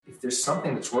if there's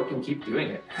something that's working, keep doing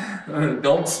it.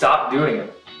 Don't stop doing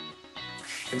it.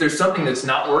 If there's something that's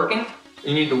not working,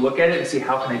 you need to look at it and see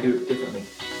how can I do it differently.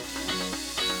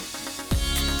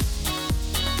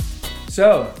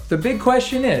 So the big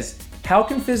question is, how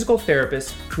can physical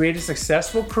therapists create a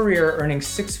successful career earning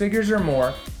 6 figures or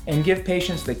more and give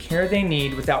patients the care they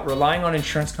need without relying on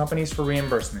insurance companies for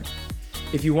reimbursement?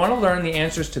 If you want to learn the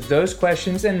answers to those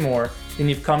questions and more, then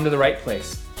you've come to the right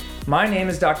place. My name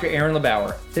is Dr. Aaron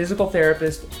LeBauer, physical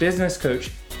therapist, business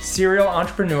coach, serial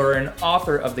entrepreneur, and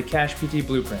author of the Cash PT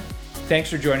Blueprint.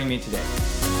 Thanks for joining me today.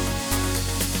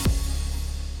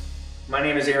 My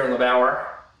name is Aaron LeBauer,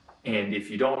 and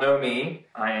if you don't know me,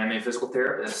 I am a physical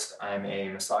therapist. I'm a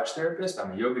massage therapist.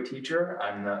 I'm a yoga teacher.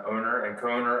 I'm the owner and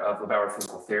co-owner of LeBauer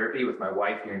Physical Therapy with my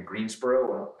wife here in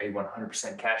Greensboro, a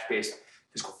 100% cash-based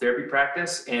physical therapy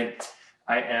practice. And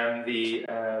I am the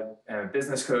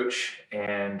business coach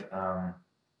and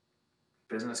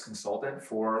business consultant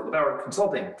for LeBauer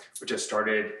Consulting, which I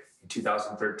started in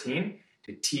 2013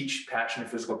 to teach passionate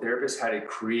physical therapists how to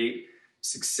create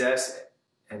success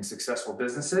and successful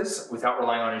businesses without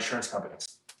relying on insurance companies.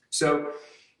 So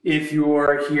if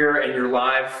you're here and you're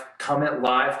live, comment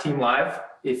live, team live.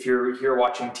 If you're here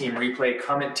watching team replay,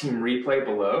 comment team replay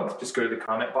below. Just go to the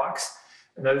comment box.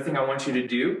 Another thing I want you to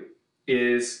do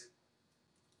is,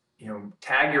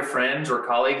 tag your friends or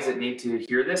colleagues that need to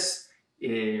hear this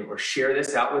or share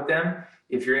this out with them.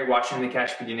 If you're watching the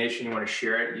Cash PT Nation, you want to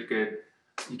share it,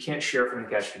 you can't share from the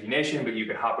Cash PT Nation, but you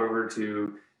could hop over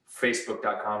to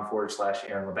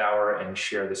facebook.com/Aaron LeBauer and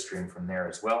share the stream from there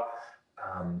as well.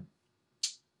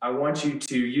 I want you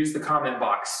to use the comment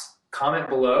box. Comment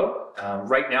below.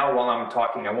 Right now, while I'm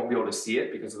talking, I won't be able to see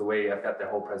it because of the way I've got the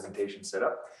whole presentation set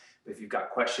up. But if you've got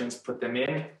questions, put them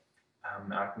in.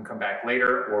 I can come back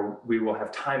later, or we will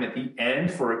have time at the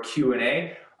end for a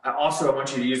Q&A. I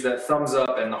want you to use that thumbs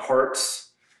up and the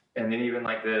hearts, and then even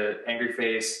like the angry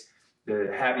face,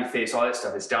 the happy face, all that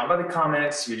stuff. It's down by the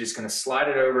comments. You're just going to slide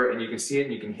it over and you can see it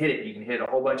and you can hit it. You can hit it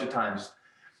a whole bunch of times.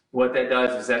 What that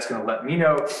does is that's going to let me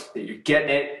know that you're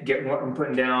getting what I'm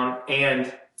putting down,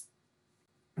 and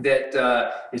that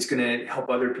it's going to help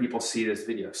other people see this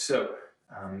video. So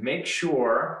make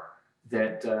sure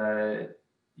that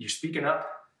you're speaking up,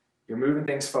 you're moving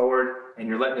things forward, and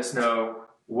you're letting us know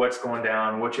what's going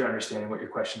down, what you're understanding, what your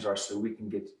questions are, so we can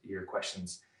get your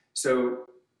questions. So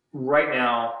right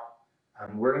now,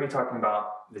 we're going to be talking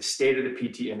about the state of the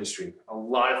PT industry. A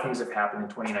lot of things have happened in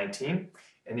 2019,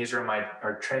 and these are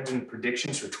our trends and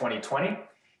predictions for 2020,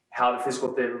 how the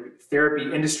physical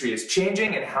therapy industry is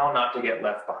changing and how not to get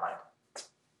left behind.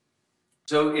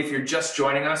 So if you're just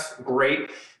joining us,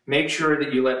 great. Make sure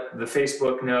that you let the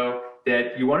Facebook know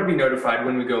that you want to be notified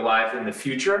when we go live in the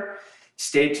future.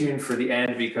 Stay tuned for the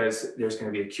end because there's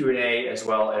going to be a Q&A as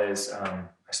well as a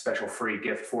special free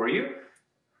gift for you.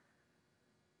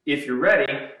 If you're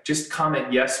ready, just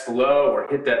comment yes below or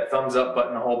hit that thumbs up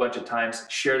button a whole bunch of times.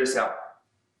 Share this out.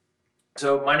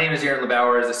 So my name is Aaron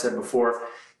LeBauer, as I said before.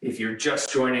 If you're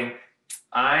just joining,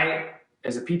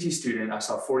 as a PT student, I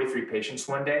saw 43 patients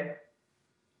one day.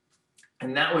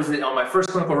 And that was on my first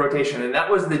clinical rotation. And that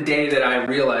was the day that I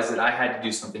realized that I had to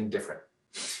do something different.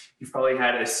 You've probably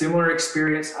had a similar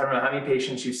experience. I don't know how many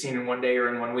patients you've seen in one day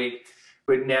or in 1 week,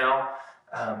 but now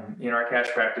in our cash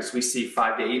practice, we see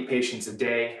 5 to 8 patients a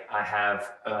day. I have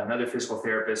another physical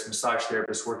therapist, massage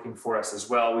therapist working for us as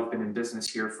well. We've been in business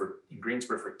here in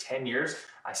Greensboro for 10 years.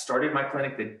 I started my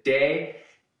clinic the day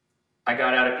I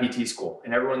got out of PT school,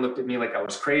 and everyone looked at me like I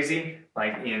was crazy,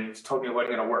 told me it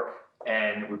wasn't going to work.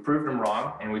 And we proved them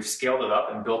wrong, and we've scaled it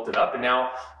up and built it up. And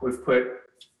now we've put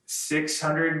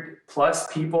 600 plus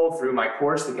people through my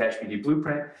course, the Cash PT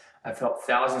Blueprint. I've helped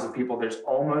thousands of people. There's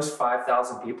almost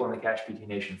 5,000 people in the Cash PT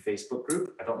Nation Facebook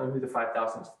group. I don't know who the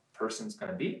 5,000th person is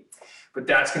going to be, but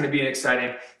that's going to be an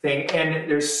exciting thing. And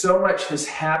there's so much has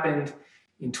happened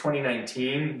in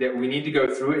 2019 that we need to go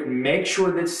through it and make sure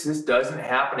that this doesn't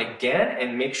happen again,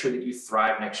 and make sure that you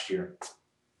thrive next year.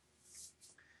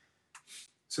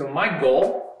 So my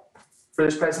goal for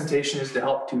this presentation is to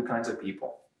help 2 kinds of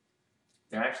people.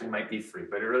 There actually might be 3,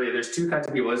 but really there's 2 kinds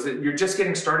of people. Is that you're just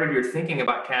getting started, you're thinking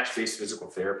about cash-based physical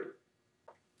therapy.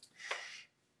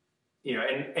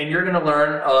 And you're going to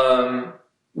learn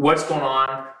what's going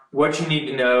on, what you need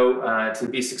to know to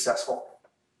be successful,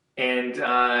 and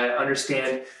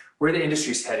understand where the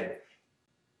industry's headed.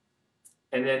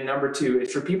 And then number 2,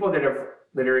 it's for people that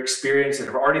are experienced, that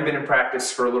have already been in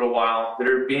practice for a little while, that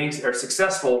are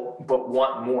successful but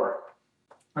want more.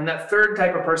 And that third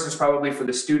type of person is probably for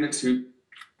the students who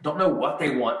don't know what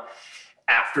they want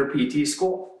after PT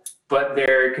school, but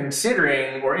they're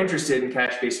considering or interested in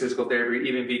cash-based physical therapy,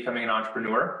 even becoming an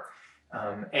entrepreneur.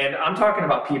 And I'm talking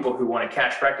about people who want a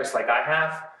cash practice like I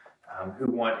have, who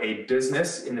want a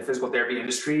business in the physical therapy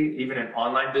industry, even an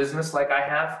online business like I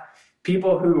have.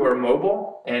 People who are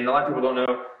mobile, and a lot of people don't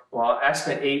know, well, I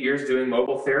spent 8 years doing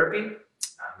mobile therapy.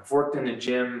 I've worked in the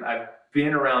gym. I've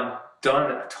been around,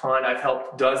 done a ton. I've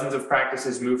helped dozens of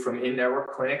practices move from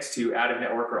in-network clinics to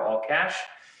out-of-network or all cash.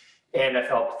 And I've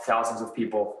helped thousands of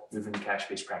people move into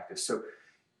cash-based practice. So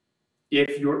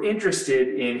if you're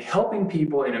interested in helping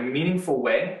people in a meaningful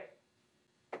way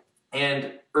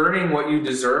and earning what you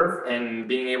deserve and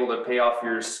being able to pay off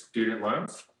your student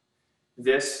loans,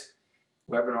 this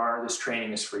webinar, this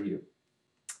training is for you.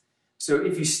 So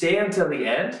if you stay until the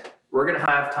end, we're going to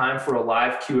have time for a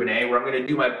live Q&A where I'm going to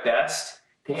do my best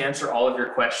to answer all of your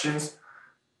questions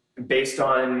based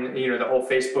on, the whole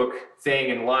Facebook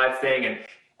thing and live thing and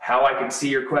how I can see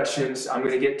your questions. I'm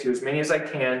going to get to as many as I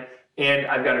can. And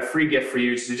I've got a free gift for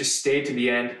you, so just stay to the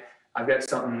end. I've got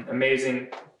something amazing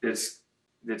that's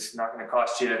not going to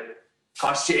cost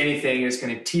you anything. It's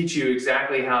going to teach you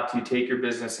exactly how to take your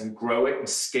business and grow it and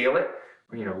scale it.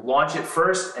 Launch it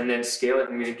first and then scale it.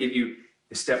 I'm going to give you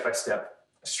the step-by-step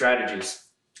strategies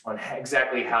on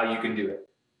exactly how you can do it.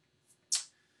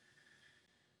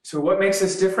 So what makes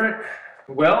this different?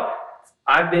 Well,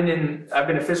 I've been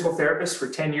a physical therapist for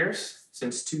 10 years,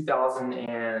 since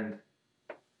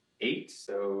 2008.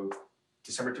 So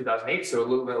December 2008, so a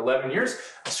little bit 11 years.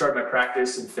 I started my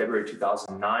practice in February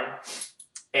 2009.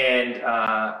 And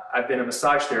I've been a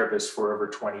massage therapist for over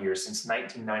 20 years, since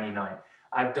 1999.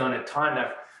 I've done a ton.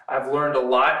 I've learned a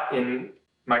lot in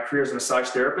my career as a massage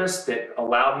therapist that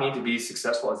allowed me to be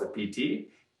successful as a PT.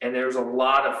 And there's a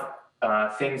lot of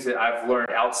things that I've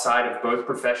learned outside of both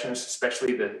professions,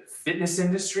 especially the fitness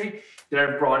industry, that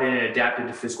I've brought in and adapted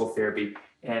to physical therapy.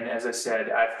 And as I said,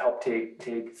 I've helped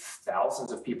take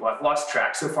thousands of people. I've lost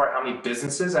track so far how many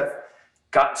businesses I've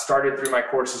gotten started through my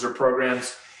courses or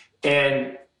programs.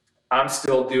 And I'm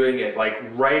still doing it. Like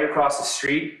right across the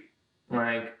street,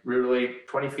 like literally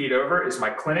 20 feet over, is my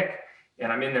clinic.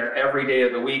 And I'm in there every day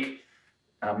of the week.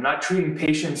 I'm not treating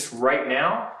patients right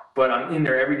now, but I'm in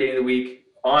there every day of the week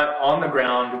on the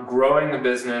ground, growing the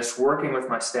business, working with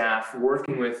my staff,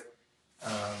 working with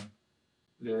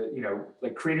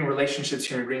creating relationships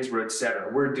here in Greensboro, et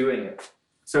cetera. We're doing it.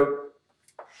 So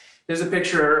there's a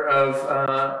picture of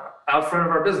out front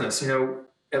of our business. At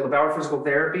LeBauer Physical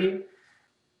Therapy,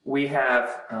 we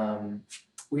have a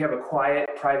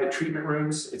quiet private treatment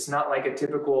rooms. It's not like a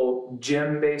typical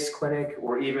gym-based clinic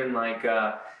or even like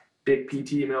a big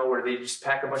PT mill where they just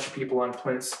pack a bunch of people on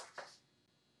plinths.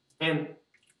 And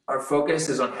our focus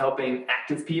is on helping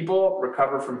active people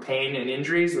recover from pain and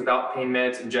injuries without pain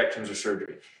meds, injections, or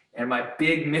surgery. And my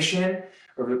big mission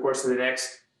over the course of the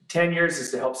next 10 years is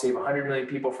to help save 100 million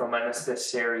people from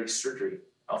unnecessary surgery.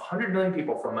 100 million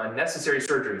people from unnecessary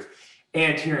surgery.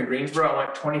 And here in Greensboro, I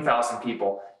want 20,000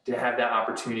 people to have that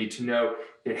opportunity to know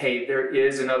that, hey, there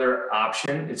is another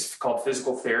option. It's called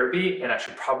physical therapy, and I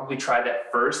should probably try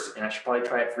that first, and I should probably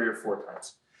try it 3 or 4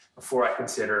 times before I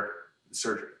consider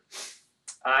surgery.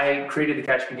 I created the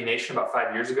Catch PT Nation about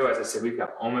 5 years ago. As I said, we've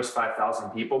got almost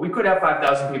 5,000 people. We could have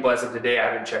 5,000 people as of today. I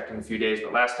haven't checked in a few days,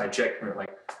 but last I checked, we were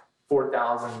like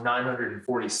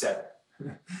 4,947.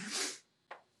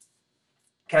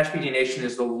 Catch PT Nation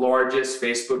is the largest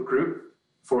Facebook group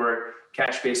for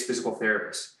cash-based physical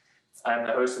therapists. I'm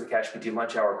the host of the Catch PT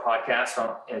Lunch Hour podcast.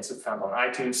 It's found on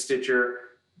iTunes,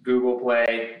 Stitcher, Google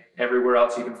Play, everywhere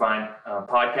else you can find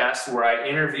podcasts where I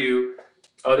interview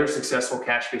other successful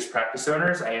cash-based practice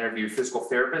owners. I interview physical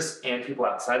therapists and people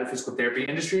outside the physical therapy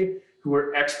industry who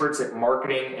are experts at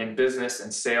marketing and business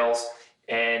and sales.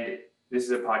 And this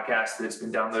is a podcast that's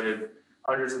been downloaded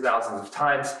hundreds of thousands of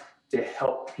times to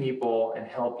help people and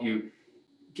help you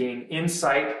gain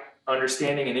insight,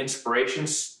 understanding, and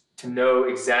inspirations to know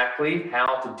exactly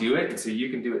how to do it, and so you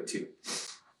can do it too.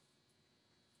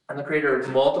 I'm the creator of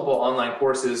multiple online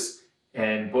courses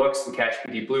and books, the Cash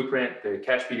PT Blueprint, the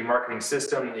Cash PT Marketing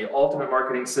System, the Ultimate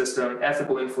Marketing System,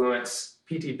 Ethical Influence,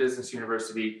 PT Business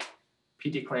University,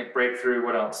 PT Clinic Breakthrough,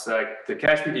 what else? The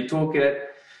Cash PT Toolkit.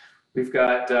 We've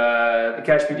got the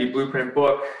Cash PT Blueprint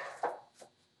book,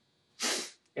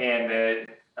 and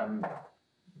I'm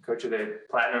coach of the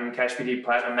Cash PT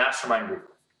Platinum Mastermind Group.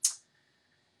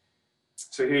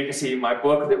 So here you can see my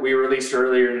book that we released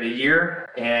earlier in the year,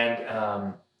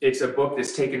 and it's a book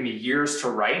that's taken me years to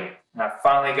write. And I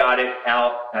finally got it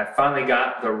out, and I finally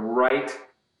got the right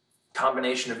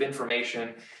combination of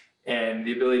information and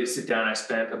the ability to sit down. I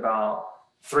spent about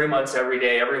 3 months every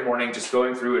day, every morning, just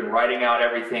going through and writing out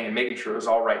everything and making sure it was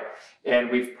all right. And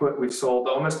we've sold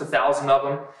almost 1,000 of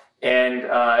them, and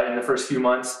in the first few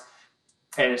months,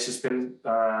 and it's just been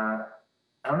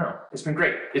I don't know, it's been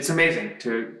great. It's amazing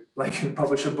to like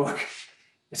publish a book.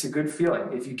 It's a good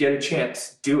feeling. If you get a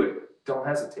chance, do it. Don't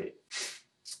hesitate.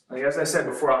 Like as I said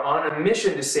before, I'm on a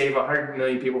mission to save 100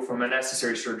 million people from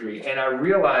unnecessary surgery, and I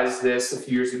realized this a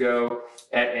few years ago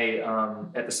at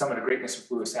the Summit of Greatness with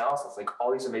Lewis Howes. It's like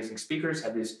all these amazing speakers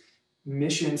have these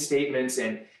mission statements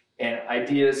and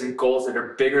ideas and goals that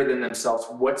are bigger than themselves.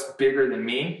 What's bigger than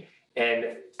me?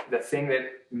 And the thing that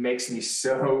makes me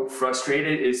so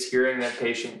frustrated is hearing that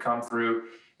patient come through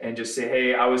and just say,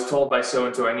 "Hey, I was told by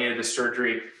so-and-so I needed this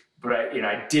surgery, but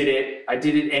I did it. I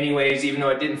did it anyways, even though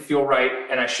it didn't feel right,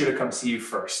 and I should have come see you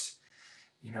first."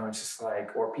 It's just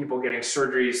like, or people getting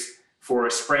surgeries for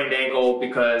a sprained ankle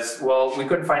because, well, we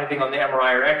couldn't find anything on the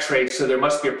MRI or X-ray, so there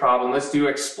must be a problem. Let's do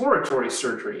exploratory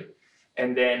surgery.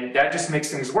 And then that just makes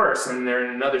things worse. And they're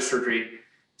in another surgery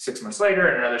 6 months later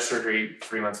and another surgery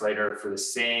 3 months later for the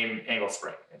same ankle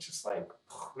sprain. It's just like,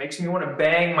 makes me want to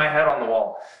bang my head on the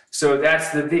wall. So that's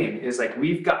the thing, is like,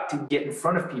 we've got to get in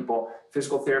front of people.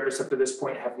 Physical therapists up to this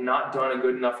point have not done a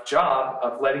good enough job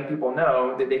of letting people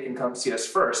know that they can come see us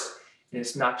first. And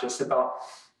it's not just about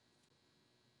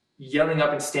yelling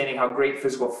up and standing how great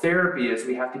physical therapy is.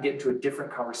 We have to get into a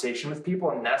different conversation with people,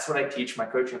 and that's what I teach my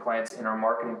coaching clients in our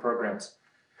marketing programs.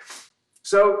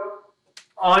 So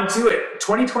on to it,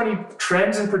 2020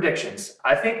 trends and predictions.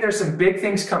 I think there's some big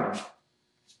things coming.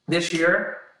 This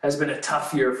year has been a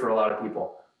tough year for a lot of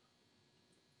people.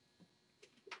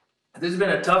 If this has been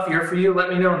a tough year for you, let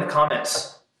me know in the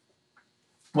comments.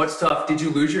 What's tough? Did you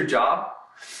lose your job?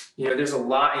 There's a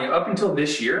lot, up until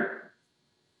this year,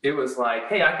 it was like,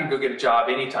 hey, I could go get a job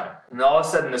anytime. And all of a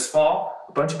sudden this fall,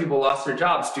 a bunch of people lost their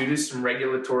jobs due to some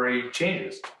regulatory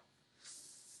changes.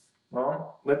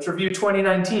 Well, let's review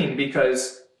 2019,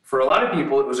 because for a lot of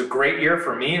people, it was a great year.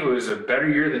 For me, it was a better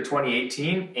year than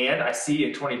 2018. And I see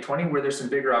in 2020 where there's some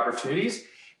bigger opportunities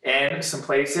and some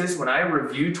places. When I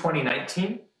review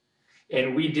 2019,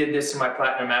 and we did this in my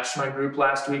Platinum Mastermind group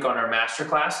last week on our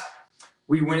masterclass,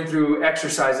 we went through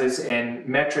exercises and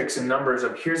metrics and numbers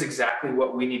of here's exactly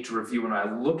what we need to review. When I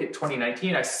look at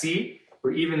 2019, I see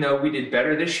where even though we did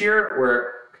better this year,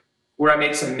 where I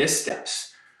made some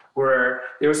missteps, where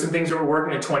there were some things that were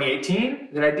working in 2018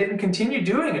 that I didn't continue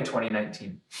doing in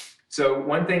 2019. So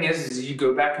one thing is you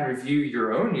go back and review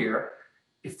your own year.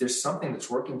 If there's something that's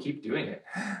working, keep doing it.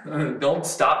 Don't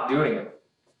stop doing it.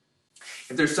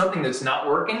 If there's something that's not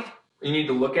working, you need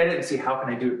to look at it and see how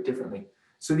can I do it differently.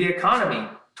 So the economy,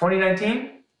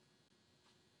 2019,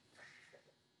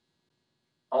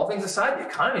 all things aside, the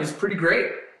economy is pretty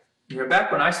great.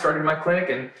 Back when I started my clinic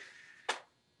in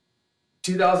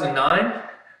 2009,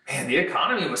 man, the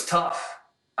economy was tough.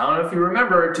 I don't know if you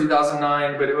remember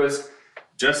 2009, but it was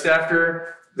just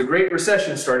after the Great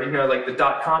Recession started. Like the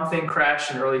dot-com thing crashed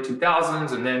in the early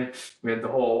 2000s, and then we had the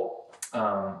whole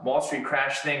Wall Street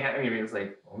crash thing happening. It was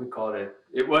like, we called it.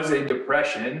 It was a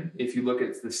depression if you look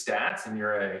at the stats and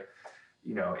you're a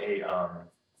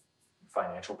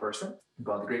financial person. We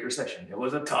call it the Great Recession. It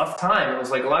was a tough time. It was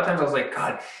like a lot of times I was like,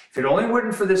 God, if it only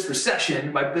weren't for this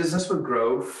recession, my business would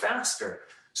grow faster.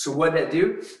 So what did that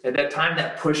do? At that time,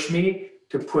 that pushed me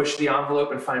to push the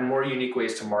envelope and find more unique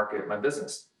ways to market my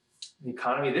business. The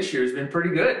economy this year has been pretty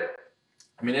good.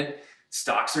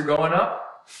 Stocks are going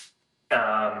up.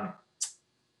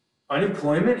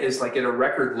 Unemployment is like at a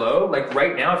record low. Like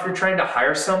right now, if you're trying to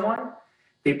hire someone,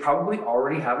 they probably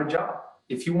already have a job.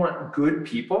 If you want good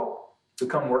people to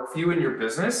come work for you in your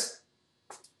business,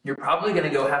 you're probably going to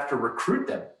go have to recruit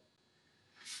them.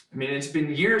 It's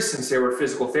been years since there were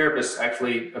physical therapists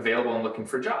actually available and looking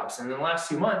for jobs. And in the last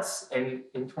few months, and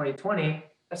in 2020,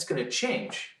 that's going to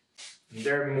change.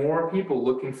 There are more people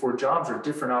looking for jobs or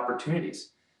different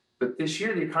opportunities. But this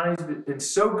year, the economy's been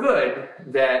so good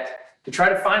that to try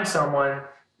to find someone,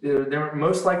 they're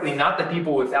most likely not the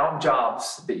people without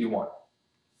jobs that you want.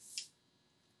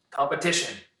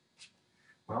 Competition.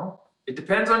 Well, it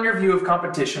depends on your view of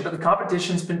competition, but the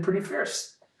competition's been pretty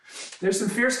fierce. There's some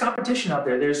fierce competition out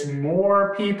there. There's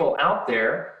more people out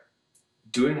there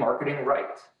doing marketing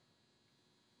right.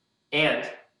 And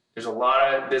there's a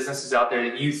lot of businesses out there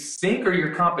that you think are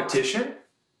your competition,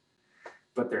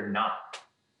 but they're not.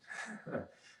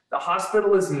 The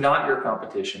hospital is not your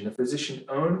competition. The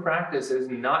physician-owned practice is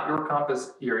not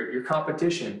your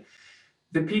competition.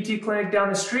 The PT clinic down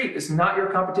the street is not your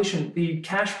competition. The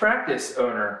cash practice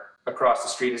owner across the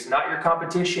street is not your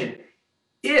competition.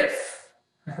 If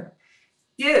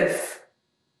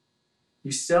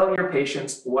you sell your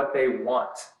patients what they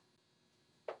want.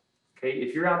 Okay,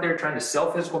 if you're out there trying to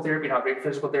sell physical therapy and how great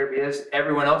physical therapy is,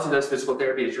 everyone else who does physical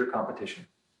therapy is your competition.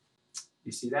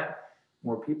 You see that?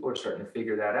 More people are starting to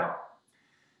figure that out.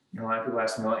 A lot of people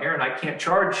ask me, well, Aaron, I can't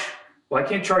charge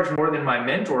more than my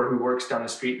mentor who works down the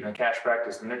street in a cash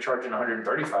practice, and they're charging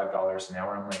 $135 an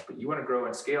hour. I'm like, but you want to grow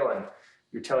and scale, and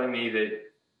you're telling me that,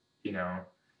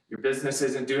 your business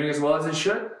isn't doing as well as it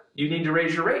should? You need to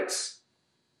raise your rates.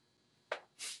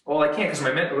 Well, I can't because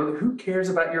my mentor, who cares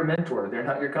about your mentor? They're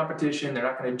not your competition. They're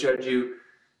not going to judge you.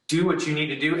 Do what you need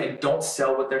to do and don't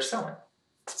sell what they're selling.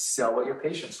 Sell what your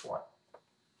patients want.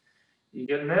 You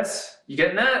getting this? You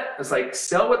getting that? It's like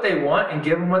sell what they want and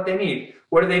give them what they need.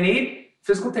 What do they need?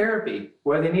 Physical therapy.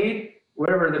 What do they need?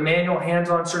 Whatever the manual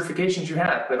hands-on certifications you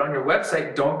have. But on your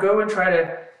website, don't go and try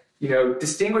to,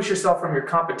 distinguish yourself from your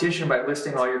competition by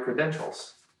listing all your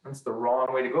credentials. That's the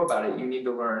wrong way to go about it. You need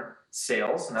to learn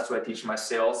sales, and that's what I teach in my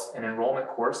sales and enrollment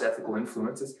course, Ethical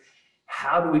Influences.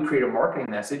 How do we create a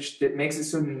marketing message that makes it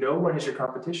so no one is your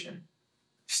competition?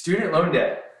 Student loan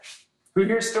debt. Who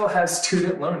here still has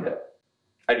student loan debt?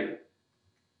 I do.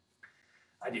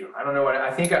 I don't know what,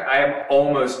 I think I am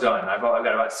almost done. I've got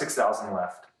about 6,000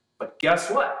 left. But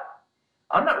guess what?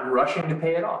 I'm not rushing to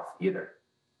pay it off either.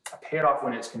 I pay it off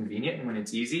when it's convenient and when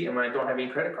it's easy and when I don't have any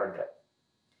credit card debt.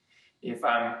 If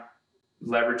I'm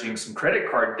leveraging some credit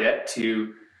card debt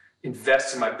to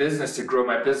invest in my business, to grow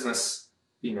my business,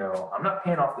 I'm not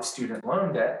paying off the student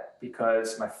loan debt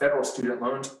because my federal student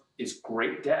loans is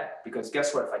great debt. Because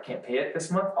guess what? If I can't pay it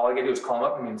this month, all I gotta do is call them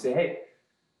up and say, hey,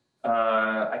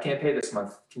 I can't pay this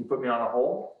month. Can you put me on a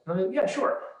hold? And I'm like, yeah,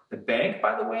 sure. The bank,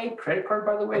 by the way, credit card,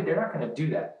 by the way, they're not gonna do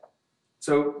that.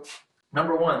 So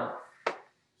number one,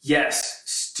 yes,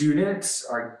 students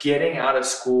are getting out of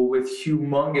school with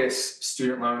humongous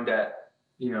student loan debt,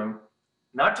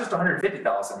 not just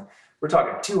 $150,000. We're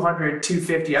talking $200,000,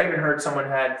 $250,000. I even heard someone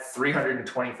had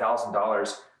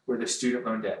 $320,000 worth of student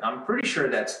loan debt. I'm pretty sure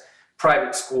that's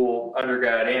private school,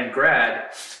 undergrad and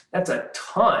grad. That's a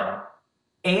ton.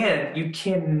 And you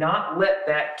cannot let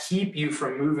that keep you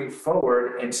from moving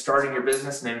forward and starting your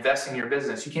business and investing in your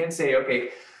business. You can't say, okay,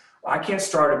 I can't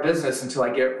start a business until I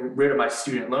get rid of my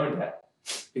student loan debt.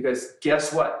 Because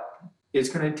guess what? It's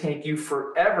going to take you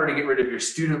forever to get rid of your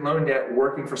student loan debt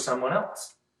working for someone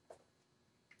else.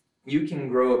 You can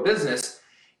grow a business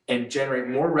and generate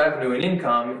more revenue and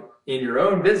income in your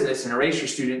own business and erase your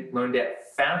student loan debt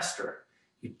faster.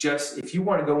 If you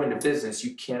want to go into business,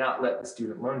 you cannot let the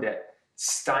student loan debt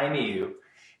stymie you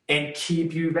and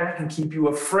keep you back and keep you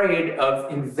afraid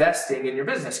of investing in your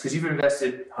business because you've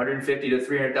invested $150,000 to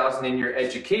 $300,000 in your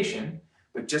education.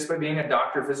 But just by being a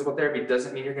doctor of physical therapy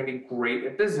doesn't mean you're going to be great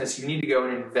at business. You need to go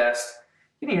and invest.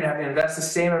 You don't even have to invest the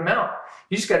same amount.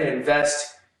 You just got to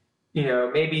invest,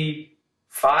 maybe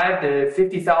 $5,000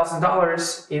 to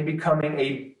 $50,000 in becoming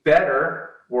a better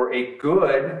or a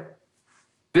good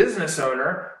business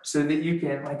owner, so that you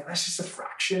can, that's just a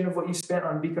fraction of what you spent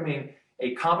on becoming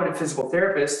a competent physical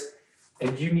therapist,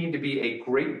 and you need to be a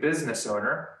great business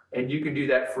owner, and you can do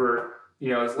that for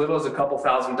as little as a couple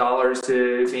 $1,000s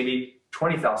to maybe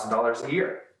 $20,000 a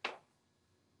year.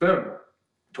 Boom,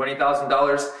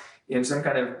 $20,000 in some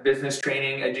kind of business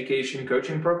training, education,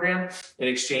 coaching program in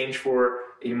exchange for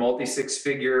a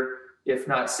multi-six-figure, if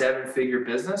not seven-figure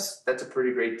business. That's a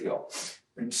pretty great deal.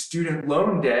 And student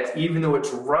loan debt, even though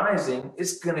it's rising,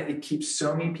 it keeps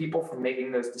so many people from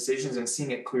making those decisions and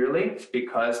seeing it clearly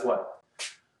because what?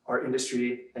 Our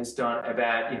industry has done a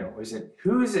bad,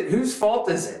 whose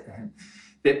fault is it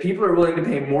that people are willing to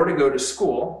pay more to go to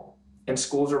school and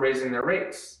schools are raising their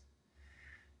rates?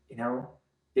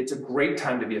 It's a great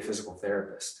time to be a physical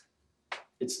therapist.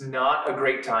 It's not a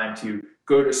great time to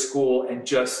go to school and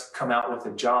just come out with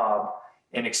a job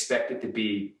and expect it to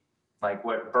be like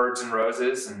what, birds and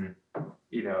roses and,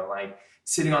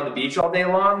 sitting on the beach all day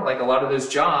long. Like a lot of those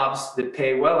jobs that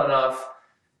pay well enough,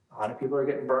 a lot of people are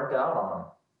getting burnt out on them.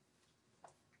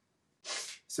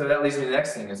 So that leads me to the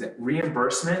next thing is that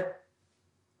reimbursement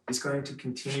is going to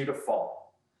continue to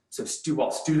fall. So while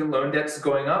student loan debt's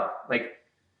going up,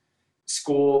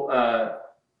 school,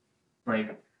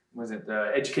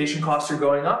 education costs are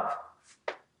going up,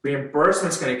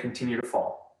 reimbursement's going to continue to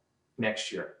fall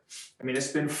next year.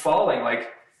 It's been falling.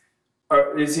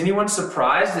 Is anyone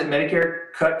surprised that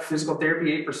Medicare cut physical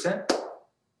therapy 8%?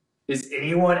 Is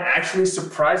anyone actually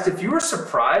surprised? If you were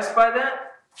surprised by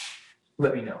that,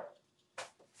 let me know.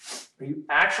 Are you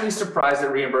actually surprised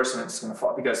that reimbursement is going to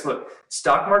fall? Because look,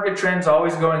 stock market trends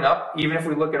always going up, even if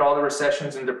we look at all the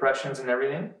recessions and depressions and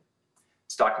everything.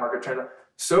 Stock market trends.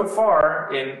 So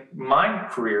far in my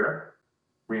career,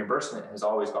 reimbursement has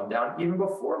always gone down. Even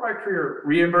before my career,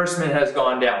 reimbursement has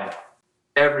gone down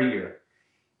every year.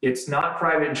 It's not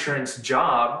private insurance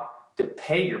job to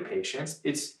pay your patients.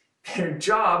 It's their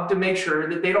job to make sure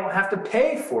that they don't have to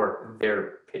pay for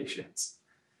their patients.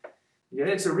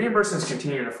 Yeah, so reimbursements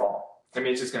continue to fall. I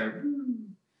mean, it's just going to,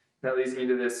 that leads me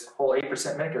to this whole 8%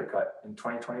 Medicare cut in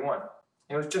 2021.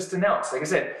 It was just announced. Like I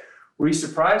said, were you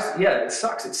surprised? Yeah, it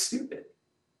sucks. It's stupid.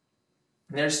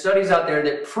 And there's studies out there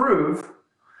that prove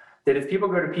that if people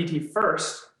go to PT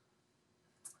first,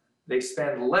 they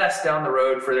spend less down the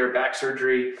road for their back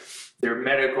surgery, their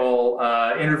medical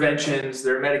interventions,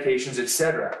 their medications,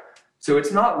 etc. So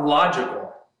it's not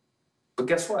logical. But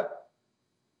guess what?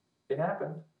 It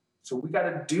happened. So we got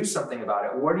to do something about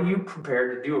it. What are you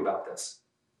prepared to do about this?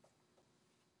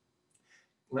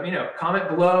 Let me know. Comment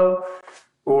below,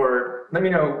 or let me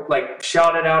know, like,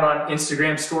 shout it out on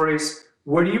Instagram stories.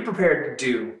 What are you prepared to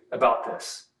do about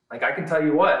this? Like, I can tell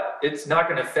you what, it's not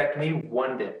going to affect me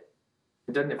one bit.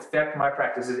 It doesn't affect my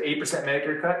practice. This 8%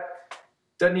 Medicare cut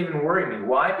doesn't even worry me.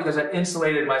 Why? Because I've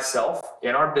insulated myself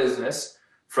and our business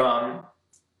from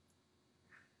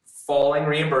falling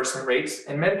reimbursement rates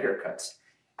and Medicare cuts.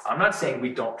 I'm not saying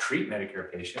we don't treat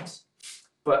Medicare patients,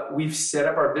 but we've set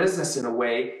up our business in a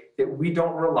way that we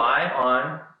don't rely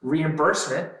on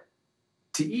reimbursement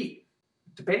to eat,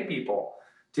 to pay people,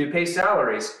 to pay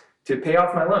salaries, to pay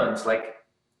off my loans. Like,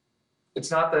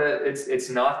 it's not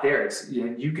there.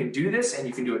 You can do this, and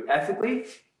you can do it ethically.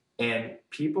 And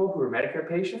people who are Medicare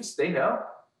patients, they know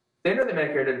that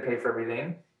Medicare doesn't pay for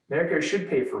everything. Medicare should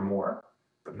pay for more,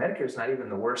 but Medicare is not even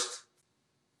the worst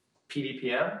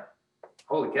PDPM.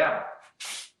 Holy cow.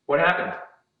 What happened?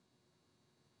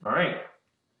 All right.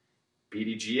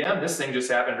 BDGM, this thing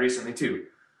just happened recently too.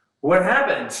 What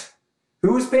happened?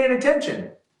 Who was paying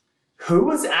attention? Who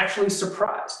was actually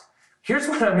surprised? Here's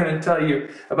what I'm going to tell you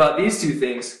about these two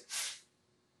things.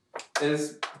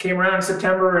 It came around in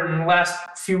September in the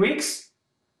last few weeks.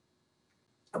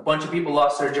 A bunch of people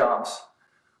lost their jobs.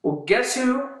 Well, guess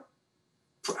who?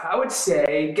 I would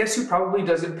say, guess who probably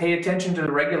doesn't pay attention to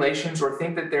the regulations or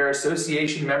think that their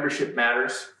association membership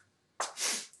matters?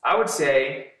 I would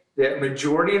say that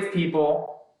majority of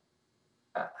people,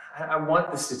 I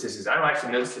want the statistics. I don't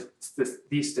actually know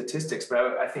these statistics, but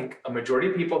I think a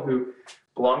majority of people who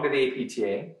belong to the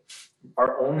APTA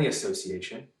are only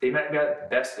association. They might get the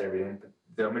best at everything, but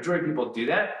the majority of people do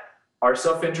that, are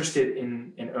self-interested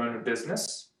in owning a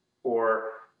business or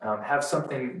have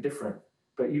something different.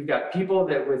 But you've got people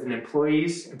that with an employee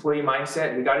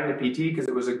mindset who got into PT because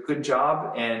it was a good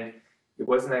job and it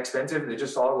wasn't that expensive. They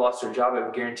just all lost their job. I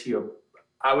would guarantee you,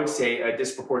 I would say a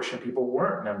disproportionate of people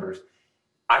weren't members.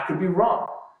 I could be wrong,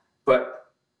 but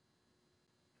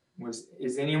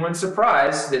is anyone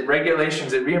surprised that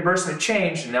regulations, that reimbursement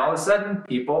changed, and now all of a sudden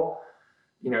people,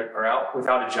 are out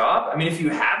without a job? I mean, if you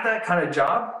have that kind of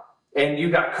job and you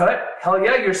got cut, hell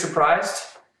yeah, you're surprised.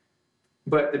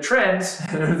 But the trends,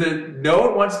 that no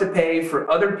one wants to pay for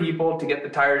other people to get the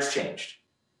tires changed.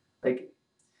 Like,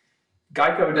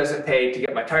 Geico doesn't pay to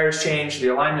get my tires changed, the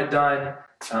alignment done,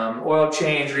 oil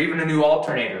change, or even a new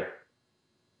alternator.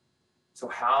 So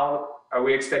how are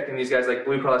we expecting these guys like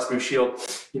Blue Cross Blue Shield,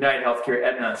 United Healthcare,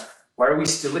 Aetna, why are we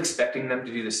still expecting them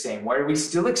to do the same? Why are we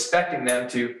still expecting them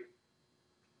to,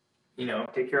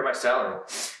 take care of my salary?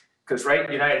 Because,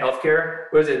 right, United Healthcare,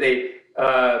 what is it?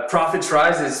 Profits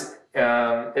rise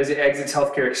as it exits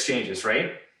healthcare exchanges,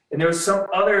 right? And there was some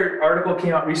other article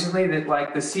came out recently that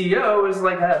like the CEO was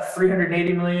like had a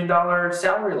 $380 million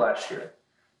salary last year.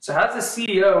 So how's the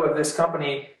CEO of this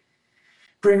company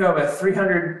bring home a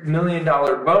 $300 million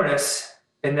bonus,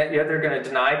 and that yet they're going to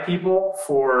deny people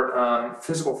for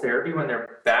physical therapy when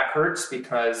their back hurts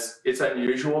because it's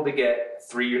unusual to get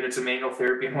 3 units of manual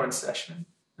therapy in one session?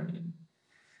 I mean,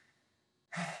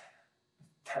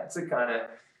 that's the kind of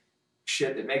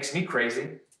shit that makes me crazy.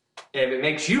 And if it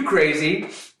makes you crazy,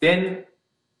 then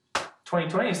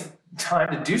 2020 is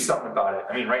time to do something about it.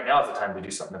 I mean, right now is the time to do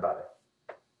something about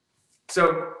it.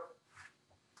 So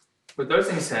with those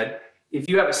things said, if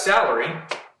you have a salary,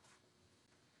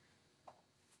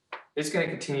 it's going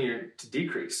to continue to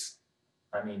decrease.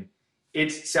 I mean,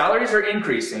 salaries are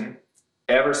increasing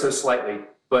ever so slightly,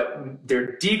 but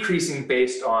they're decreasing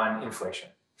based on inflation.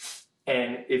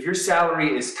 And if your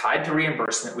salary is tied to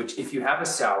reimbursement, which if you have a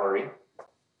salary,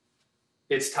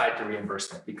 it's tied to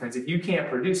reimbursement, because if you can't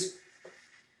produce,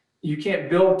 you can't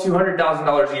bill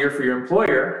 $200,000 a year for your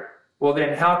employer, well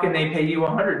then how can they pay you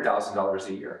 $100,000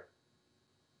 a year?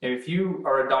 And if you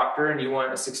are a doctor and you want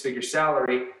a 6-figure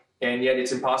salary, and yet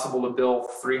it's impossible to bill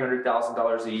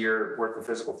 $300,000 a year worth of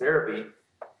physical therapy,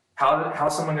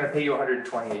 how's someone going to pay you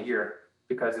 $120 a year?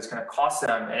 Because it's going to cost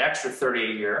them an extra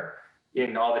 $30 a year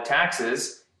in all the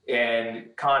taxes and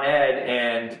Con Ed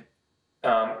and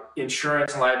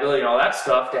insurance and liability and all that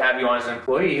stuff to have you on as an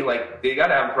employee. Like, they got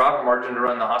to have a profit margin to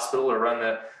run the hospital or run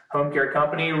the home care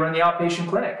company or run the outpatient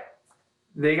clinic.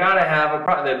 They got to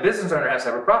have the business owner has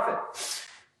to have a profit.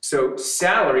 So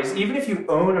salaries, even if you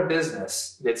own a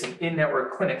business that's an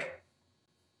in-network clinic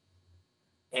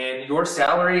and your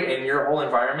salary and your whole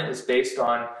environment is based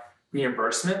on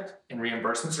reimbursement and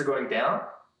reimbursements are going down,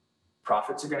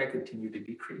 profits are going to continue to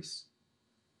decrease.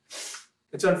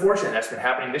 It's unfortunate that's been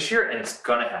happening this year, and it's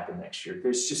going to happen next year.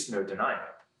 There's just no denying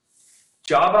it.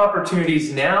 Job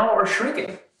opportunities now are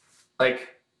shrinking. Like,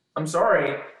 I'm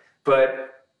sorry, but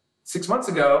 6 months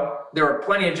ago, there were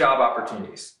plenty of job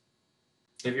opportunities.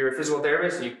 If you're a physical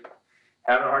therapist and you're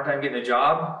having a hard time getting a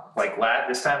job, like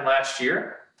this time last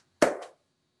year, I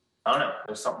don't know,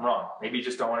 there's something wrong. Maybe you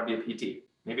just don't want to be a PT.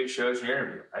 Maybe it shows in your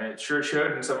interview. And it sure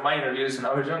showed in some of my interviews when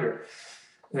I was younger.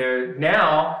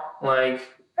 Now, like,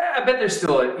 I bet there's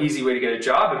still an easy way to get a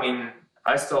job. I mean,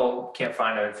 I still can't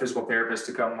find a physical therapist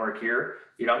to come work here.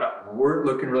 You know, we're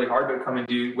looking really hard to come and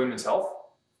do women's health.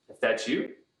 If that's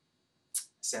you,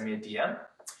 send me a DM.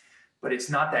 But it's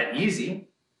not that easy.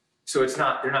 So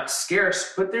they're not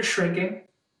scarce, but they're shrinking.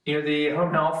 You know, the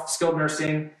home health, skilled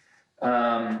nursing, who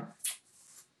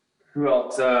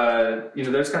else? You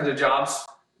know, those kinds of jobs,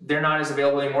 they're not as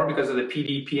available anymore because of the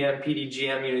PDPM,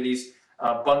 PDGM, you know, these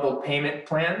bundled payment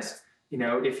plans. You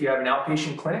know, if you have an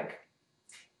outpatient clinic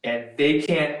and they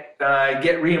can't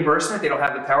get reimbursement, they don't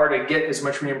have the power to get as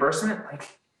much reimbursement,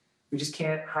 like, we just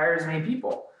can't hire as many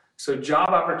people. So job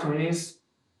opportunities,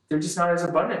 they're just not as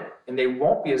abundant, and they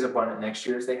won't be as abundant next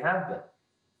year as they have been.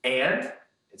 And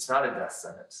it's not a death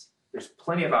sentence. There's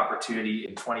plenty of opportunity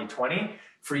in 2020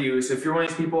 for you. So if you're one of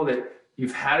these people that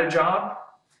you've had a job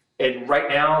and right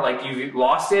now, like, you've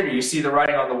lost it, or you see the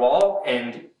writing on the wall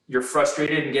and you're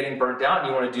frustrated and getting burnt out and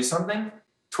you want to do something,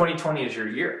 2020 is your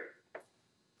year.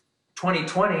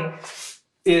 2020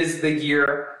 is the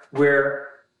year where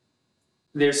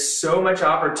there's so much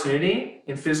opportunity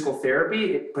in physical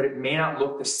therapy, but it may not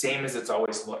look the same as it's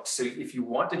always looked. So if you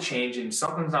want to change and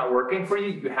something's not working for you,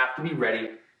 you have to be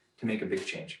ready to make a big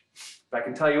change. But I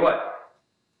can tell you what,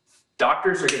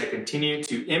 doctors are going to continue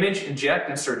to image, inject,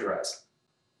 and surgerize.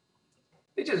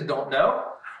 They just don't know.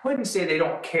 I wouldn't say they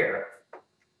don't care,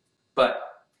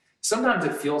 but sometimes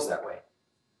it feels that way.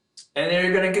 And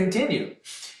they're going to continue.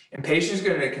 And patients are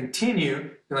going to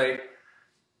continue, like,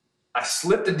 I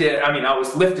slipped a bit. I mean, I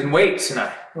was lifting weights and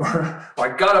I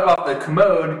got up off the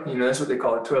commode, you know, that's what they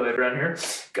call a toilet around here.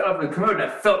 Got up the commode and I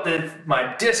felt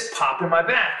my disc pop in my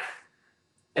back.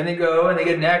 And they go and they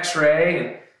get an x-ray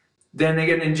and then they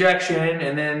get an injection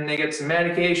and then they get some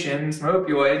medication, some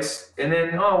opioids, and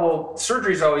then, oh, well,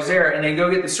 surgery's always there. And they go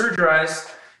get the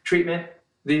surgerized treatment,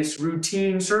 this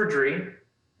routine surgery.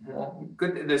 Well,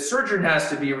 good. The surgeon has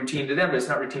to be routine to them, but it's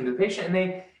not routine to the patient. And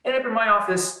they end up in my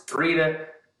office 3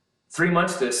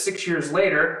 months to 6 years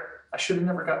later. I should have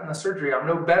never gotten the surgery. I'm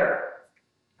no better.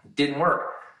 It didn't work.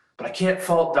 But I can't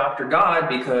fault Dr. God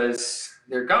because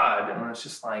they're God. And it's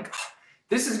just like,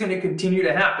 this is going to continue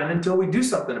to happen until we do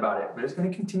something about it. But it's going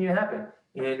to continue to happen.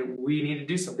 And we need to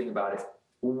do something about it.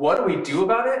 What do we do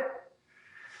about it?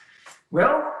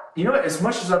 Well, you know what? As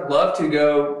much as I'd love to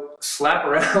go slap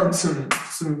around some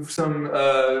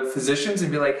physicians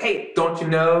and be like, hey, don't you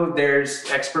know there's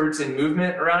experts in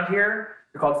movement around here?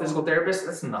 They're called physical therapists.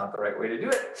 That's not the right way to do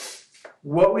it.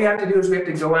 What we have to do is we have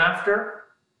to go after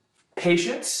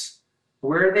patients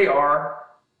where they are,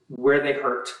 where they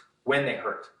hurt, when they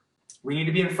hurt. We need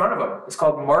to be in front of them. It's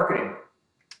called marketing.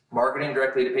 Marketing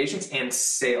directly to patients and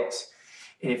sales.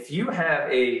 And if you have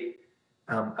a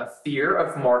fear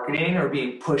of marketing or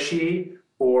being pushy,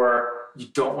 or you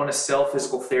don't want to sell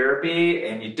physical therapy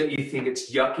and you think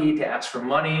it's yucky to ask for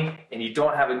money and you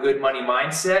don't have a good money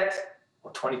mindset,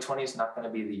 well, 2020 is not going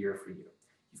to be the year for you.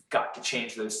 You've got to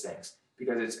change those things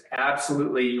because it's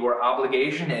absolutely your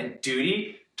obligation and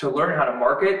duty to learn how to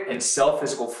market and sell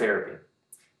physical therapy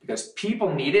because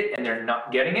people need it and they're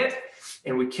not getting it.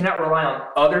 And we cannot rely on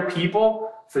other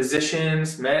people,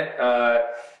 physicians, private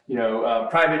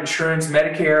insurance,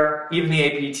 Medicare, even the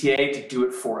APTA to do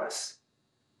it for us.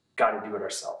 Got to do it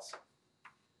ourselves.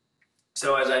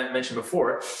 So as I mentioned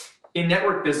before,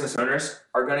 in-network business owners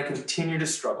are going to continue to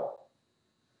struggle.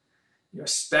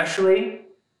 Especially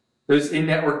those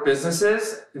in-network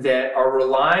businesses that are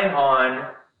relying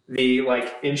on the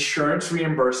insurance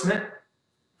reimbursement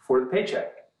for the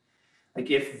paycheck. Like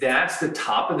if that's the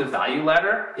top of the value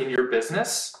ladder in your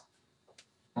business,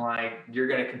 you're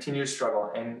going to continue to struggle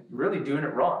and really doing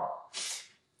it wrong.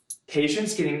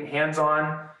 Patients getting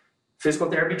hands-on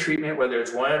physical therapy treatment, whether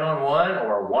it's one-on-one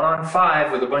or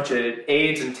one-on-5 with a bunch of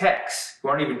aides and techs who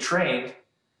aren't even trained,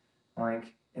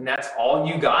 and that's all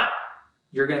you got,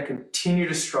 you're going to continue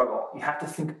to struggle. You have to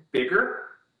think bigger.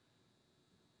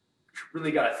 You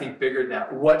really got to think bigger than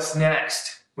that. What's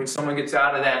next? When someone gets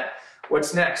out of that,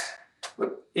 what's next?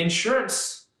 Look,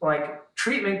 insurance,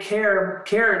 treatment, care,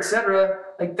 etc.,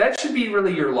 that should be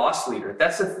really your loss leader.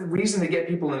 That's the reason to get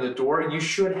people in the door. You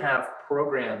should have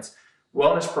programs,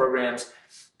 wellness programs,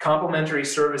 complementary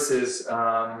services,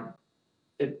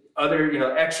 whether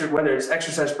it's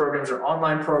exercise programs or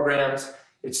online programs,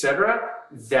 etc.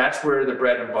 That's where the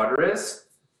bread and butter is.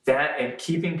 That and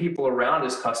keeping people around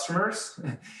as customers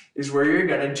is where you're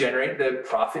going to generate the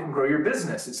profit and grow your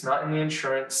business. It's not in the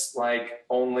insurance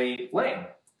only lane.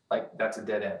 That's a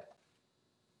dead end.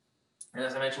 And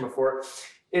as I mentioned before,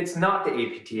 it's not the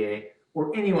APTA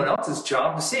or anyone else's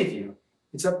job to save you.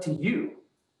 It's up to you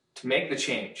to make the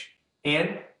change.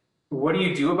 And what do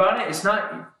you do about it? It's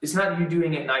not you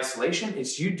doing it in isolation.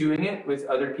 It's you doing it with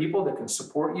other people that can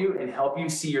support you and help you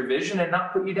see your vision and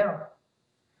not put you down.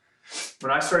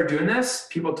 When I started doing this,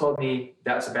 people told me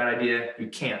that's a bad idea. You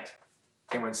can't.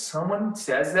 And when someone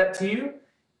says that to you,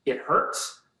 it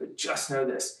hurts. But just know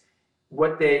this: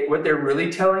 what they're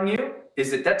really telling you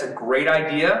is that that's a great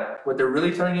idea. What they're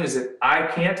really telling you is that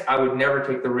I would never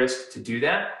take the risk to do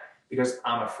that because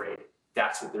I'm afraid.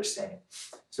 That's what they're saying.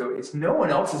 So it's no one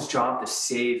else's job to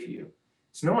save you.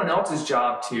 It's no one else's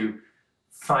job to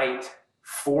fight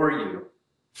for you.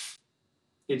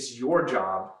 It's your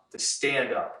job to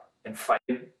stand up and fight.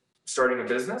 Starting a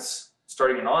business,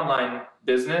 starting an online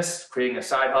business, creating a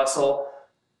side hustle,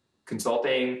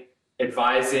 consulting,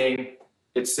 advising,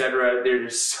 etc. They're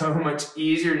just so much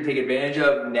easier to take advantage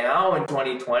of now in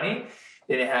 2020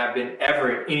 than it have been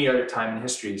ever at any other time in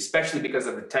history, especially because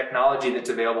of the technology that's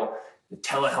available, the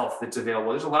telehealth that's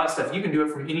available. There's a lot of stuff. You can do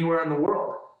it from anywhere in the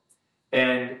world.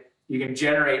 And you can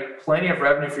generate plenty of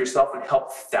revenue for yourself and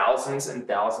help thousands and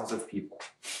thousands of people.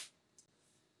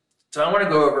 So I want to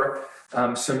go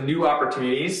over some new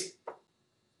opportunities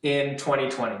in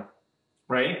 2020,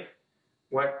 right?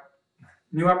 What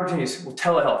new opportunities? Well,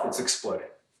 telehealth, it's exploding.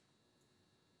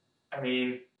 I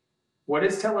mean, what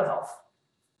is telehealth?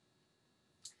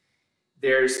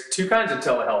 There's two kinds of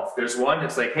telehealth. There's one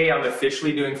that's hey, I'm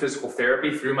officially doing physical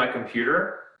therapy through my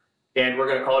computer, and we're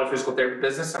going to call it a physical therapy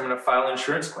business. I'm going to file an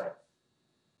insurance claim.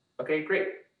 Okay, great.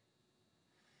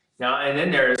 Now, and then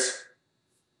there's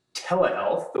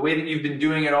telehealth, the way that you've been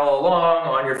doing it all along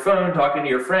on your phone, talking to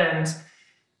your friends,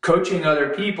 coaching other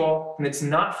people, and it's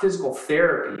not physical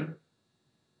therapy,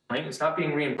 right? It's not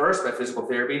being reimbursed by physical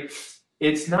therapy.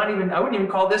 It's not even, I wouldn't even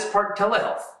call this part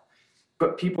telehealth,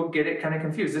 but people get it kind of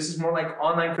confused. This is more like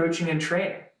online coaching and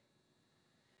training.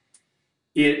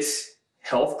 It's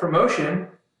health promotion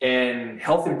and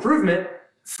health improvement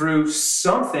through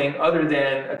something other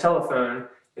than a telephone.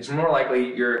 Is more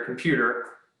likely your computer,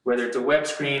 whether it's a web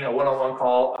screen, a one-on-one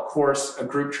call, a course, a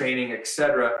group training,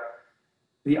 etc.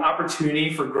 The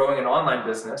opportunity for growing an online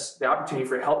business, the opportunity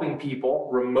for helping people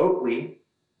remotely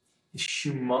is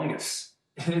humongous.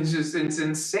 It's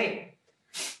insane.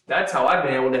 That's how I've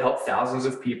been able to help thousands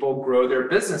of people grow their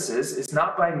businesses. It's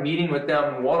not by meeting with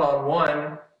them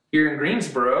one-on-one here in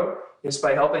Greensboro. It's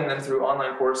by helping them through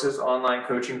online courses, online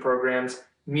coaching programs,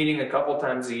 meeting a couple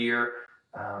times a year,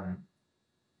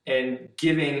 and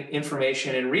giving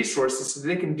information and resources so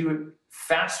they can do it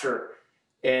faster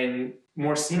and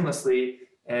more seamlessly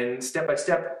and step by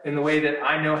step in the way that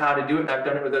I know how to do it, and I've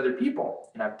done it with other people.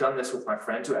 And I've done this with my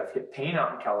friends who have hip pain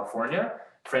out in California,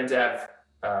 friends that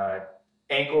have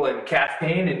ankle and calf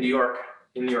pain in New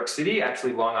York City,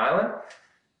 actually Long Island,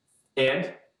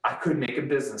 and I could make a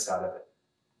business out of it.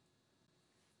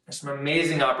 There's some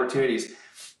amazing opportunities.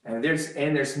 And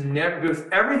there's never,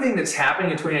 with everything that's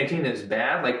happening in 2019 that's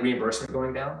bad, like reimbursement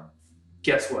going down,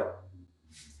 guess what?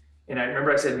 And I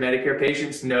remember I said Medicare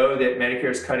patients know that Medicare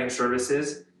is cutting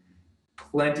services.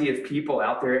 Plenty of people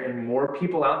out there, and more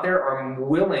people out there are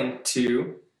willing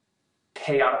to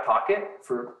pay out of pocket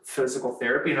for physical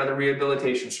therapy and other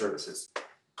rehabilitation services.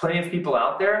 Plenty of people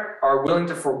out there are willing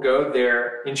to forego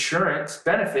their insurance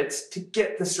benefits to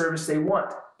get the service they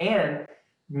want. And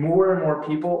more and more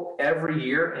people every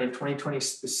year, and in 2020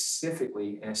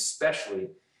 specifically, and especially,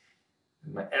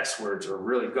 my S words are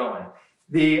really going,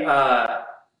 the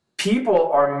people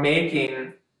are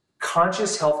making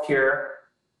conscious healthcare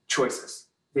choices.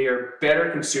 They are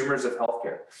better consumers of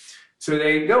healthcare. So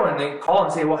they go and they call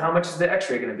and say, well, how much is the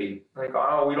x-ray going to be? Like,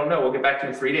 oh, we don't know. We'll get back to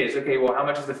you in 3 days. Okay, well, how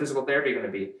much is the physical therapy going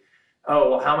to be?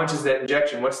 Oh, well, how much is that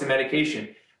injection? What's the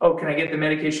medication? Oh, can I get the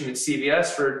medication at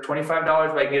CVS for $25,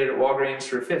 but I can get it at Walgreens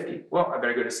for $50? Well, I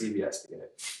better go to CVS to get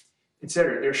it,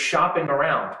 etc. They're shopping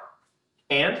around.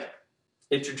 And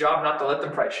it's your job not to let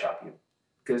them price shop you,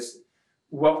 because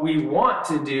what we want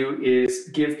to do is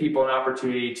give people an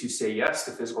opportunity to say yes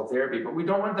to physical therapy, but we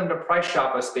don't want them to price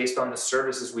shop us based on the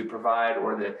services we provide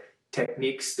or the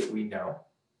techniques that we know.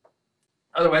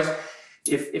 Otherwise,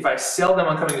 if I sell them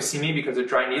on coming to see me because of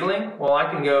dry needling, well, I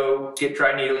can go get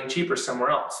dry needling cheaper somewhere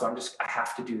else. So I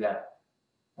have to do that.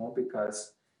 Well,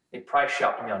 because they price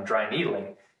shopped me on dry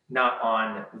needling, not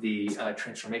on the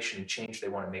transformation and change they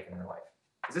want to make in their life.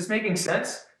 Is this making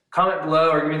sense? Comment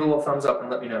below or give me the little thumbs up and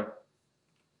let me know.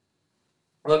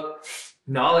 Look,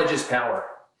 knowledge is power.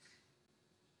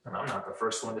 And I'm not the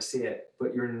first one to see it,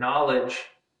 but your knowledge,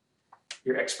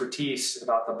 your expertise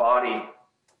about the body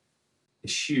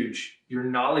is huge. Your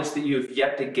knowledge that you have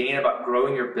yet to gain about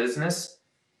growing your business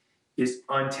is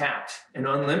untapped and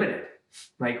unlimited.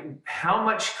 Like, how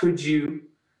much could you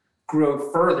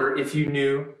grow further if you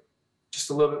knew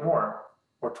just a little bit more,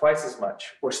 or twice as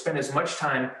much, or spend as much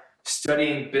time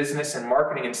studying business and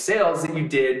marketing and sales that you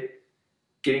did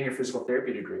getting your physical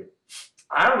therapy degree?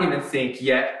 I don't even think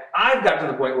yet I've got to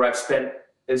the point where I've spent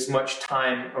as much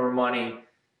time or money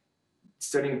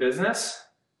studying business.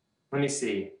 Let me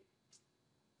see.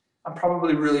 I'm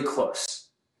probably really close.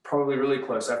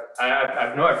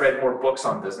 I know I've read more books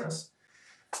on business.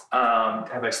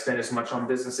 Have I spent as much on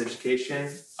business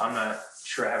education? I'm not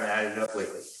sure. I haven't added it up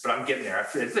lately, but I'm getting there.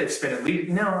 I've spent at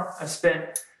least, I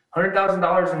spent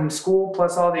 $100,000 in school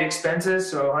plus all the expenses,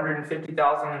 so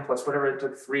 $150,000 plus whatever it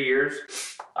took 3 years.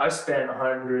 I spent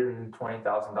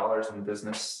 $120,000 in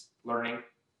business learning,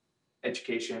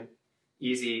 education,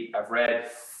 easy. I've read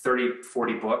 30,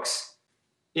 40 books.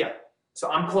 Yeah, so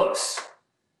I'm close.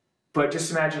 But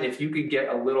just imagine if you could get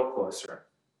a little closer.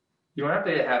 You don't have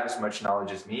to have as much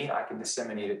knowledge as me. I can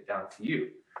disseminate it down to you.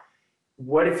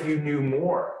 What if you knew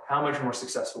more? How much more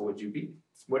successful would you be?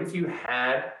 What if you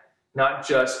had not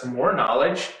just more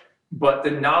knowledge, but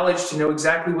the knowledge to know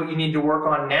exactly what you need to work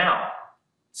on now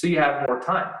so you have more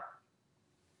time?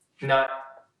 Not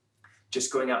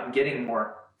just going out and getting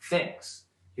more things.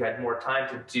 You had more time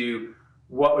to do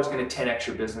what was going to 10x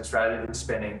your business rather than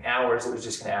spending hours that was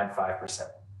just going to add 5%.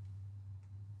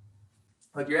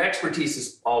 Like, your expertise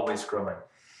is always growing.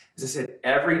 As I said,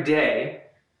 every day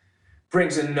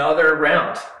brings another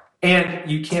round, and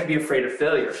you can't be afraid of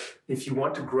failure. If you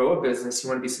want to grow a business, you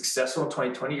want to be successful in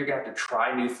 2020, you're going to have to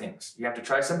try new things. You have to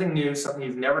try something new, something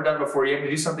you've never done before. You have to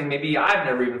do something maybe I've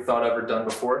never even thought of or done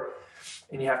before,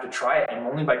 and you have to try it. And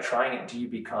only by trying it do you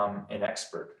become an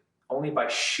expert. Only by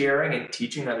sharing and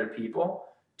teaching other people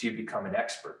do you become an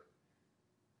expert.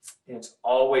 And it's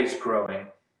always growing.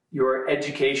 Your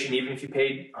education, even if you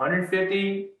paid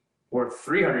 $150 or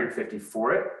 $350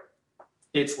 for it,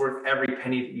 it's worth every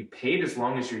penny that you paid as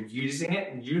long as you're using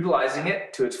it and utilizing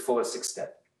it to its fullest extent.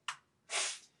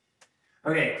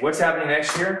 Okay, what's happening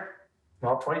next year?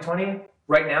 Well, 2020,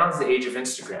 right now is the age of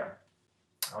Instagram,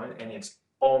 and it's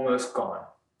almost gone.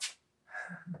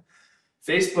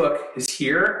 Facebook is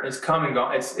here, it's come and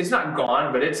gone. It's not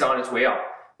gone, but it's on its way out.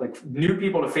 Like, new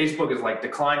people to Facebook is like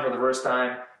declined for the first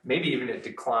time, maybe even it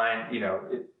declined,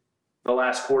 the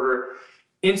last quarter.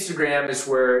 Instagram is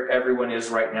where everyone is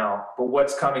right now, but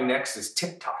what's coming next is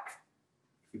TikTok.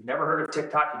 If you've never heard of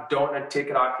TikTok, you don't know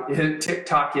what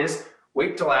TikTok is,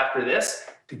 wait till after this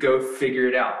to go figure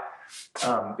it out.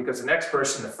 Because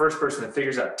the first person that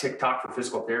figures out TikTok for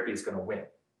physical therapy is going to win.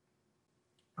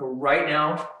 But right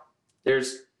now,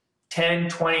 there's 10,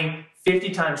 20,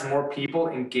 50 times more people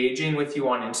engaging with you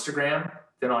on Instagram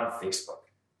than on Facebook.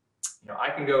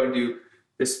 I can go and do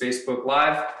this Facebook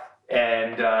Live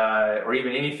and or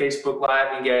even any Facebook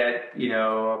Live and get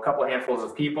a couple of handfuls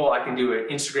of people. I can do an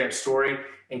Instagram story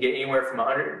and get anywhere from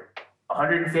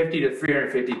 150 to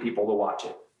 350 people to watch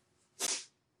it.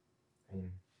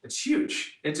 It's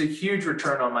huge. It's a huge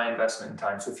return on my investment in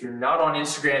time. So if you're not on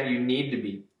Instagram, you need to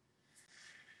be.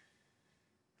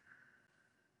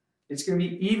 It's going to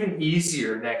be even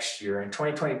easier next year in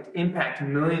 2020 to impact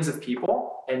millions of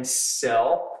people and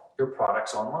sell your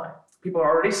products online. People are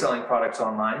already selling products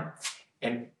online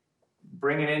and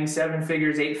bringing in 7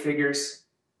 figures, 8 figures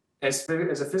as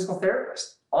a physical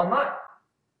therapist online.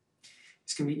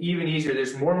 It's going to be even easier.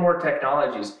 There's more and more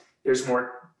technologies. There's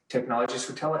more technologies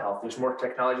for telehealth. There's more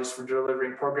technologies for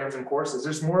delivering programs and courses.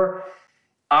 There's more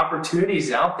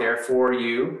opportunities out there for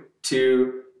you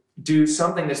to do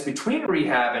something that's between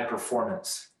rehab and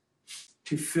performance,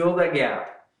 to fill that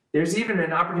gap. There's even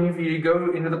an opportunity for you to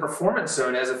go into the performance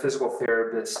zone as a physical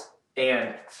therapist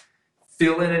and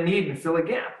fill in a need and fill a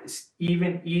gap. It's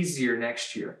even easier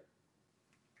next year.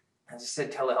 As I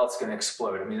said, telehealth's going to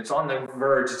explode. I mean, it's on the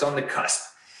verge, it's on the cusp,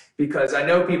 because I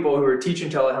know people who are teaching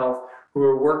telehealth who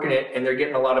are working it and they're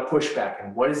getting a lot of pushback.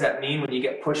 And what does that mean when you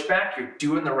get pushback? You're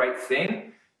doing the right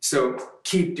thing. So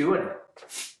keep doing it.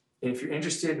 And if you're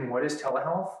interested in what is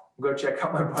telehealth, go check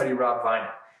out my buddy Rob Vine,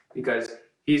 because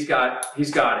he's got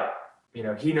it. You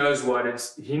know, he knows what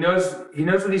he's doing. He knows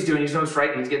what's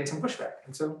right, and he's getting some pushback.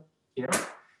 And so, you know,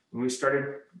 when we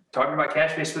started talking about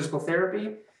cash-based physical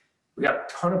therapy, we got a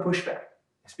ton of pushback.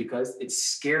 It's because it's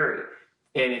scary.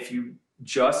 And if you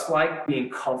just like being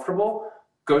comfortable,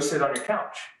 go sit on your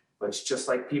couch. But it's just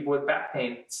like people with back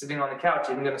pain, sitting on the couch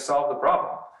isn't going to solve the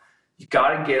problem. You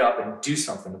got to get up and do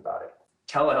something about it.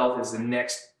 Telehealth is the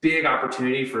next big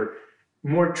opportunity for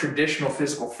more traditional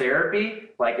physical therapy,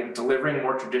 like in delivering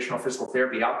more traditional physical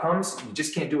therapy outcomes. You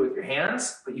just can't do it with your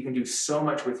hands, but you can do so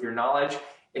much with your knowledge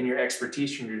and your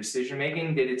expertise and your decision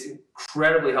making that it's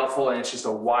incredibly helpful, and it's just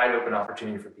a wide open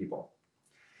opportunity for people.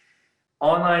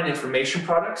 Online information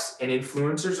products and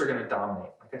influencers are going to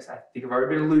dominate. Like I said, I think I've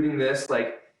already been alluding to this.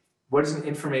 Like, what is an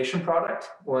information product?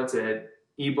 Well, it's an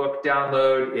ebook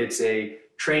download, it's a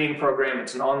training program,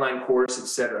 it's an online course,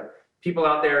 etc. People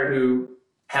out there who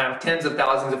have tens of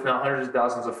thousands, if not hundreds of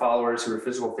thousands of followers who are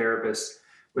physical therapists,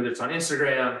 whether it's on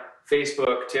Instagram,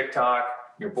 Facebook, TikTok,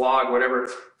 your blog, whatever,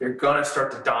 they're gonna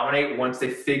start to dominate once they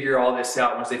figure all this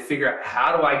out, once they figure out,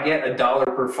 how do I get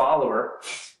 $1 per follower,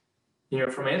 you know,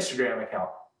 from an Instagram account?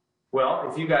 Well,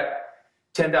 if you got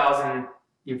 10,000,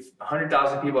 you've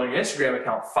 100,000 people on your Instagram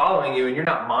account following you and you're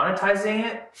not monetizing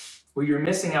it, well, you're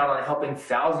missing out on helping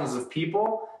thousands of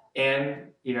people and,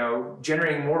 you know,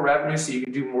 generating more revenue so you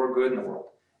can do more good in the world.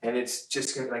 And it's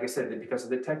just gonna, like I said, because of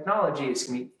the technology, it's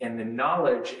gonna be, and the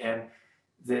knowledge and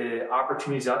the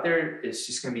opportunities out there, it's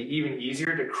just gonna be even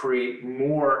easier to create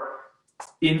more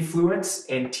influence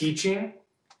and teaching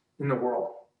in the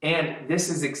world. And this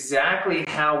is exactly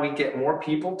how we get more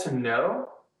people to know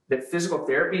that physical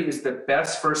therapy is the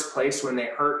best first place when they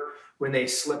hurt, when they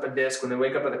slip a disc, when they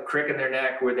wake up with a crick in their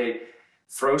neck, where they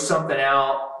throw something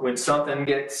out, when something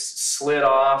gets slid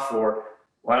off, or,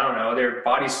 well, I don't know, their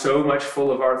body's so much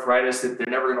full of arthritis that they're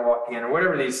never going to walk again, or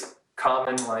whatever these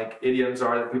common like idioms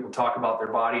are that people talk about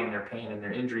their body and their pain and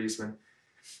their injuries when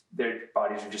their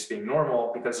bodies are just being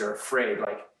normal because they're afraid.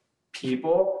 Like,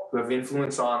 people who have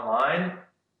influence online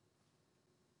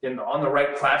on the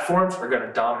right platforms are going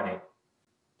to dominate.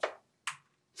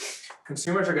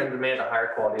 Consumers are going to demand a higher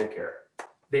quality of care.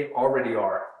 They already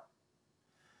are.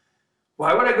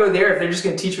 Why would I go there if they're just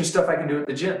going to teach me stuff I can do at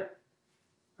the gym?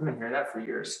 I've been hearing that for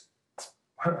years.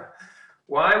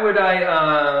 Why would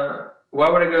I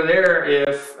go there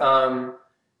if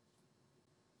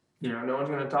you know, no one's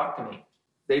going to talk to me?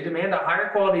 They demand a higher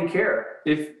quality of care.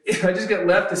 If I just get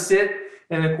left to sit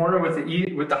in the corner with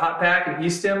the hot pack and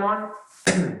e-stim on,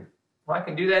 well, I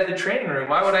can do that in the training room.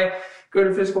 Why would I go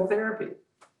to physical therapy?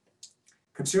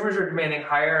 Consumers are demanding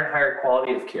higher and higher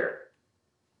quality of care.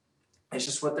 It's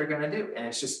just what they're going to do, and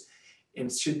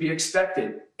it should be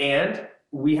expected, and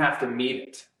we have to meet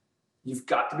it. You've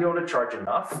got to be able to charge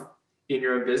enough in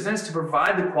your own business to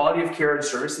provide the quality of care and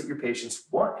service that your patients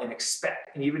want and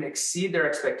expect, and even exceed their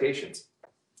expectations.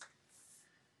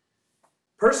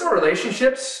 Personal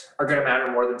relationships are going to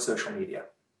matter more than social media.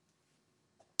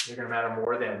 They're going to matter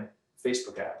more than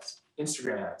Facebook ads,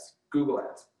 Instagram ads, Google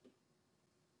ads.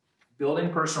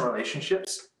 Building personal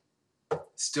relationships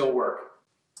still work.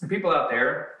 And people out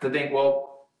there that think,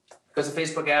 well, because of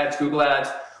Facebook ads, Google ads,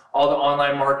 all the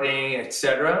online marketing,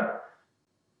 etc.,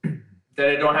 that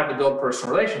I don't have to build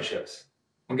personal relationships.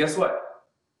 Well, guess what?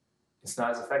 It's not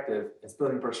as effective as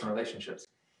building personal relationships.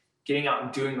 Getting out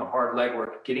and doing the hard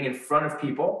legwork, getting in front of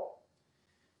people,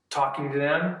 talking to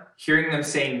them, hearing them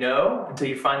say no until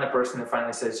you find the person that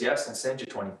finally says yes and sends you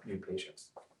 20 new patients.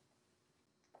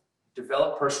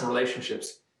 Develop personal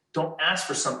relationships. Don't ask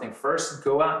for something first.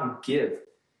 Go out and give.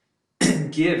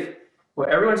 Give. Well,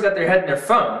 everyone's got their head in their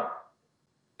phone.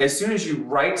 As soon as you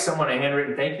write someone a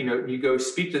handwritten thank you note, you go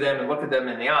speak to them and look at them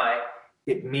in the eye,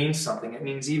 it means something. It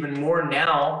means even more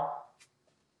now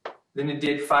than it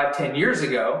did 5-10 years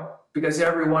ago, because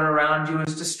everyone around you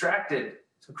is distracted.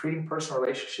 So creating personal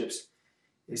relationships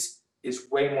is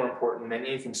way more important than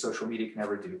anything social media can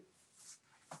ever do.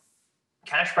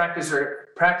 Cash practices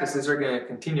are going to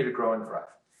continue to grow and thrive.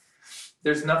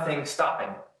 There's nothing stopping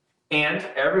it. And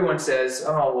everyone says,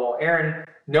 oh, well, Aaron,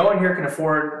 no one here can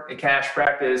afford a cash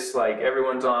practice, like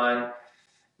everyone's on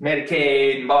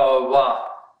Medicaid, blah, blah, blah.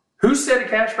 Who said a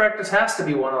cash practice has to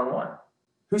be one-on-one?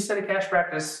 Who said a cash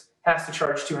practice has to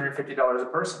charge $250 a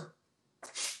person?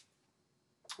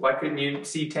 Why couldn't you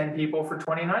see 10 people for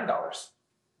 $29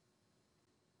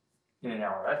 in an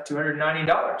hour? That's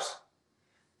 $290.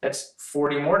 That's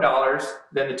 $40 more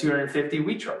than the $250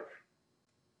 we charge.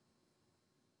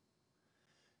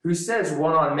 Who says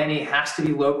one-on-many has to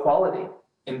be low quality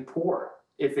and poor?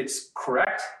 If it's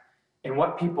correct and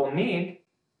what people need,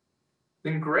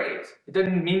 then great. It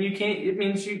doesn't mean you can't, it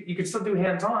means you can still do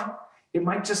hands-on. It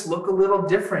might just look a little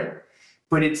different,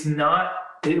 but it's not,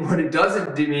 what it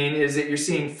doesn't mean is that you're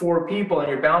seeing 4 people and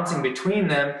you're bouncing between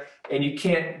them and you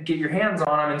can't get your hands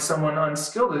on them and someone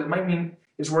unskilled. It might mean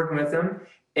is working with them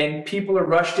and people are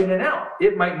rushed in and out.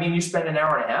 It might mean you spend an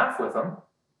hour and a half with them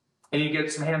and you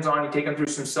get some hands-on, you take them through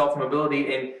some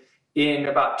self-mobility, and in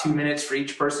about 2 minutes for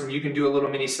each person, you can do a little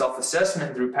mini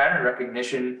self-assessment through pattern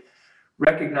recognition,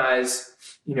 recognize,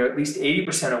 at least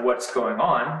 80% of what's going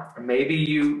on. Or maybe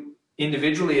you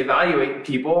individually evaluate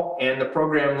people and the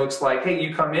program looks like, hey,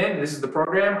 you come in, this is the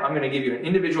program, I'm going to give you an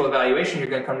individual evaluation. You're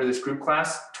going to come to this group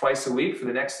class twice a week for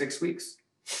the next 6 weeks.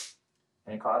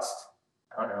 And it costs,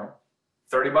 I don't know,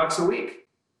 $30 a week.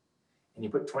 And you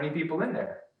put 20 people in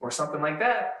there or something like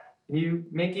that, and you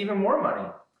make even more money.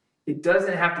 It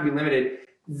doesn't have to be limited.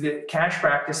 The cash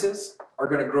practices are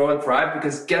going to grow and thrive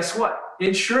because guess what?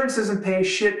 Insurance doesn't pay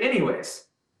shit anyways.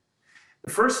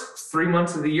 The first 3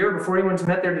 months of the year before anyone's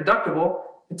met their deductible,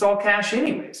 it's all cash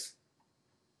anyways.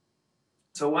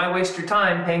 So why waste your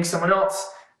time paying someone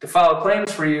else to file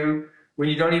claims for you when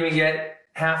you don't even get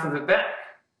half of it back,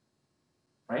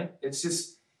 right? It's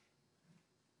just,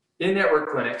 in-network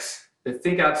clinics that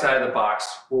think outside of the box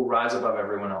will rise above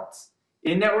everyone else.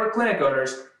 In-network clinic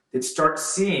owners that start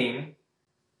seeing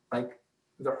like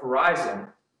the horizon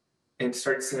and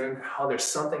start seeing how there's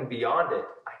something beyond it.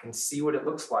 I can see what it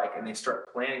looks like, and they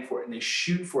start planning for it and they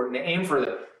shoot for it and they aim for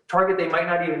the target they might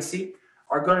not even see,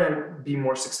 are going to be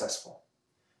more successful.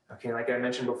 Okay, like I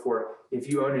mentioned before, if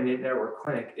you own an in-network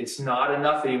clinic, it's not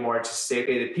enough anymore to say,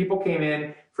 okay, the people came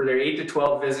in for their 8 to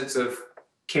 12 visits of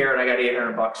care and I got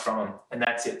 $800 from them and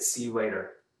that's it, see you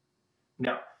later.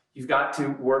 No, you've got to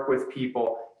work with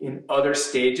people in other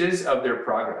stages of their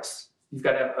progress. You've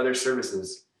got to have other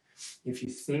services. If you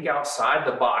think outside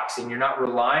the box and you're not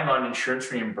relying on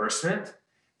insurance reimbursement,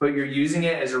 but you're using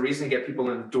it as a reason to get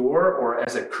people in the door or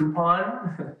as a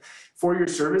coupon for your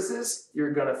services,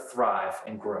 you're going to thrive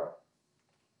and grow.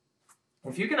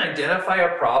 If you can identify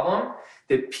a problem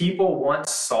that people want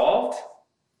solved,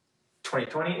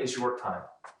 2020 is your time.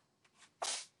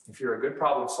 If you're a good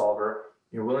problem solver,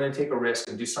 you're willing to take a risk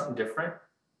and do something different,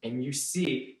 and you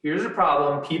see, here's a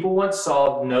problem people want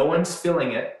solved, no one's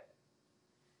filling it,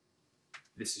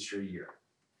 this is your year.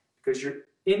 Because your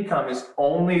income is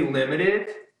only limited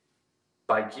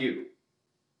by you.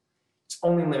 It's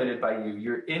only limited by you.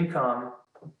 Your income,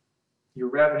 your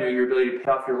revenue, your ability to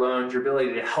pay off your loans, your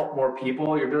ability to help more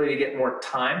people, your ability to get more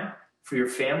time for your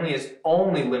family is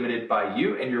only limited by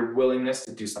you and your willingness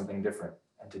to do something different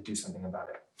and to do something about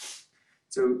it.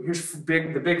 So here's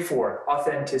the big 4,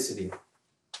 authenticity.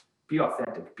 Be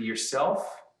authentic, be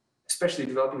yourself, especially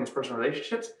developing these personal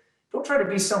relationships. Don't try to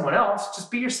be someone else, just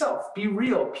be yourself, be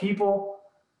real. People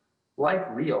like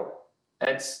real.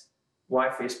 That's why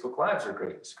Facebook Lives are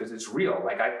great, it's because it's real.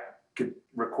 Like I could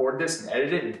record this and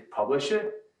edit it and publish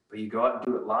it, but you go out and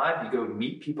do it live, you go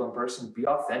meet people in person, be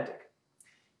authentic.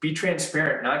 Be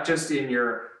transparent, not just in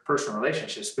your personal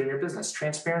relationships, but in your business.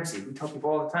 Transparency, we tell people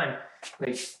all the time,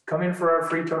 like come in for our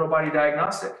free total body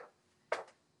diagnostic.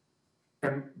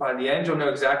 And by the end, you'll know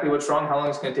exactly what's wrong, how long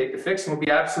it's going to take to fix, and we'll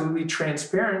be absolutely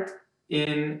transparent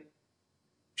in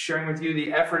sharing with you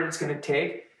the effort it's going to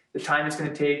take, the time it's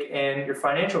going to take, and your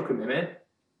financial commitment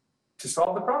to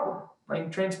solve the problem.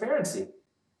 Like transparency.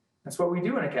 That's what we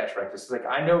do in a cash practice. It's like,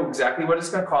 I know exactly what it's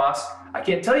going to cost. I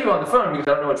can't tell you on the phone because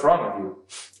I don't know what's wrong with you.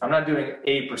 I'm not doing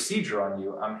a procedure on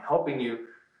you. I'm helping you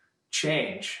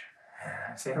change.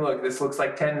 I'm saying, look, this looks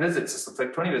like 10 visits. This looks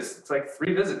like 20 visits. It's like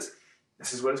 3 visits.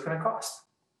 This is what it's going to cost.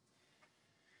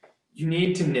 You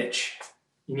need to niche.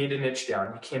 You need to niche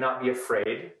down. You cannot be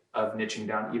afraid of niching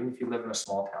down, even if you live in a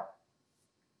small town.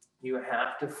 You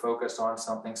have to focus on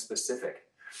something specific.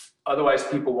 Otherwise,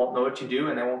 people won't know what you do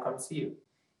and they won't come see you.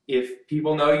 If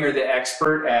people know you're the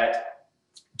expert at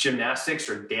gymnastics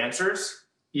or dancers,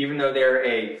 even though they're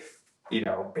a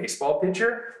baseball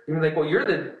pitcher, you're like, well, you're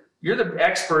the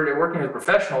expert at working with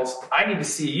professionals. I need to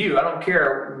see you. I don't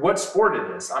care what sport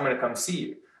it is. I'm going to come see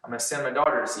you. I'm going to send my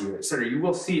daughter to see you, etc. You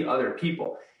will see other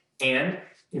people. And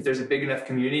if there's a big enough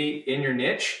community in your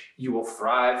niche, you will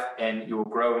thrive and you will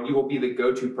grow and you will be the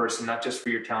go-to person, not just for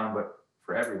your town, but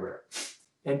for everywhere.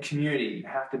 And community, you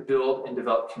have to build and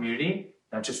develop community,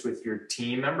 not just with your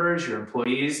team members, your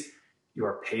employees,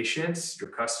 your patients, your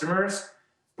customers,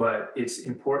 but it's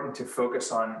important to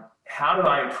focus on how do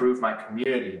I improve my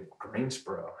community in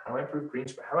Greensboro? How do I improve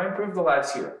Greensboro? How do I improve the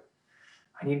lives here?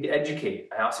 I need to educate.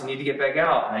 I also need to get back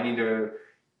out and I need to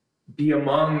be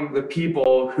among the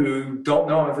people who don't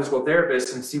know I'm a physical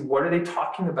therapist and see what are they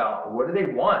talking about? What do they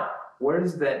want? What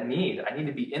does that need? I need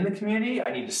to be in the community.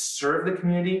 I need to serve the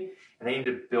community, and I need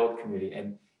to build community.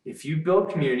 And if you build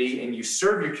community and you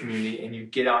serve your community and you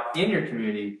get out in your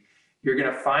community, you're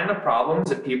going to find the problems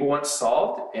that people want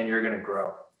solved, and you're going to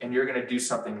grow, and you're going to do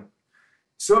something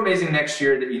so amazing next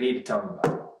year that you need to tell them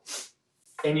about.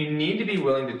 And you need to be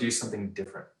willing to do something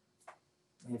different.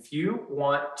 And if you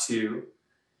want to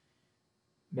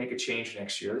make a change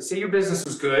next year, let's say your business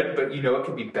was good, but you know it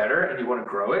could be better and you want to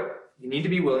grow it, you need to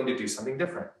be willing to do something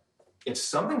different. If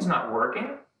something's not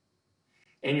working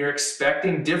and you're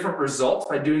expecting different results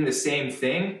by doing the same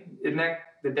thing, isn't that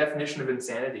the definition of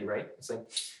insanity, right? It's like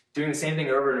doing the same thing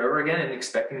over and over again and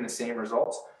expecting the same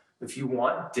results. If you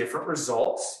want different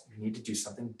results, you need to do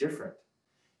something different.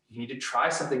 You need to try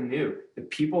something new. The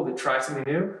people that try something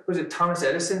new, was it Thomas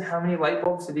Edison? How many light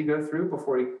bulbs did he go through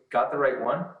before he got the right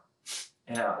one?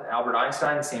 And Albert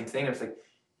Einstein, the same thing. It's like,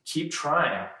 keep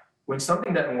trying. When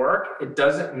something doesn't work, it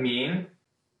doesn't mean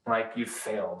like you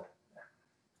failed.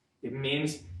 It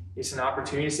means it's an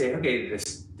opportunity to say, okay,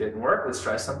 this didn't work. Let's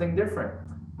try something different.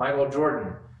 Michael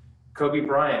Jordan, Kobe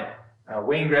Bryant,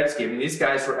 Wayne Gretzky. I mean, these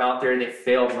guys were out there and they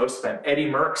failed most of the time. Eddie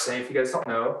Merckx, and if you guys don't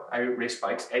know, I race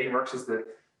bikes. Eddie Merckx is the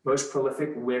most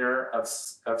prolific winner of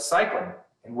cycling.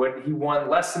 And he won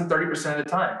less than 30% of the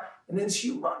time. And then it's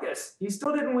humongous. He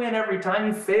still didn't win every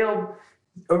time. He failed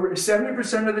over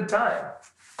 70% of the time.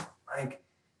 Like,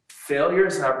 failure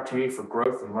is an opportunity for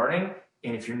growth and learning.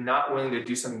 And if you're not willing to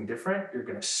do something different, you're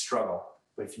going to struggle.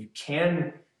 But if you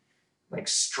can like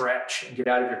stretch and get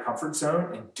out of your comfort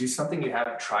zone and do something you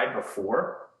haven't tried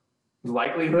before, the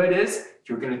likelihood is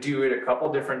you're going to do it a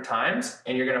couple different times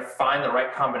and you're going to find the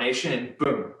right combination and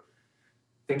boom,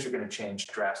 things are going to change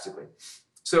drastically.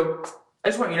 So I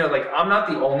just want you to know, like, I'm not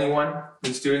the only one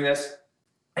who's doing this.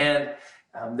 And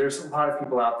there's a lot of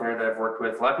people out there that I've worked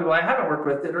with, a lot of people I haven't worked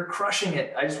with that are crushing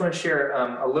it. I just want to share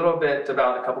a little bit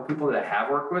about a couple people that I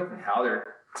have worked with and how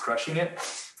they're crushing it.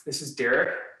 This is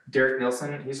Derek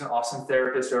Nielsen. He's an awesome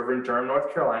therapist over in Durham,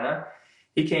 North Carolina.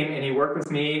 He came and he worked with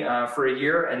me for a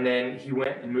year, and then he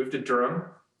went and moved to Durham.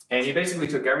 And he basically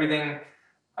took everything,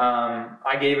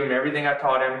 I gave him everything I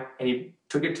taught him, and he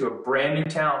took it to a brand new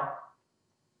town.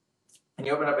 And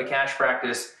he opened up a cash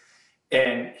practice,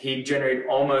 and he generated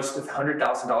almost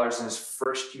 $100,000 in his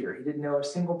first year. He didn't know a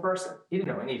single person. He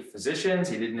didn't know any physicians.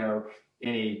 He didn't know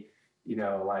any,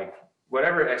 like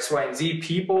whatever X, Y, and Z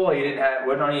people. He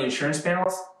wasn't on any insurance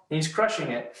panels. And he's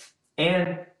crushing it.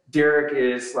 And Derek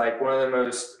is like one of the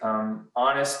most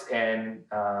honest and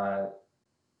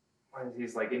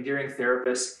he's like endearing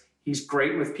therapists. He's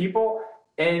great with people.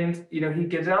 And, he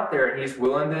gets out there and he's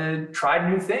willing to try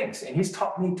new things. And he's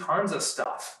taught me tons of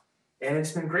stuff. And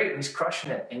it's been great. And he's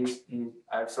crushing it.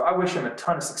 So I wish him a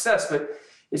ton of success, but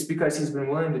it's because he's been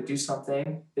willing to do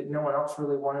something that no one else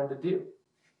really wanted to do.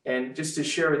 And just to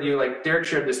share with you, like Derek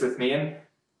shared this with me, and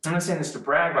I'm not saying this to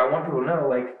brag, but I want people to know,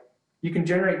 like, you can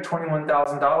generate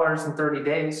 $21,000 in 30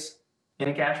 days in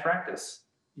a cash practice.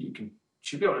 You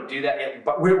should be able to do that.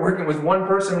 But we're working with one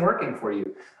person working for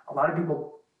you. A lot of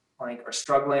people are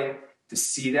struggling to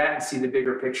see that and see the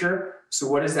bigger picture. So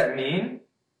what does that mean?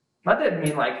 Not that it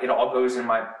mean like it all goes in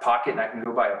my pocket and I can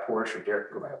go buy a Porsche or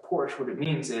Derek can go buy a Porsche. What it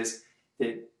means is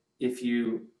that if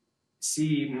you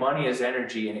see money as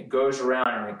energy and it goes around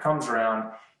and it comes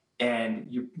around, and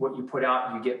what you put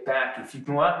out, you get back. If you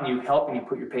go out and you help and you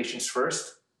put your patients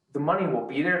first, the money will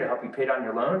be there to help you pay down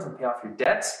your loans and pay off your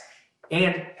debts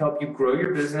and help you grow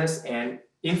your business and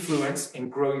influence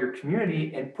and grow your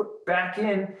community and put back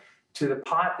in to the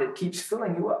pot that keeps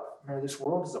filling you up. Remember, this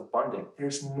world is abundant.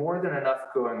 There's more than enough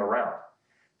going around.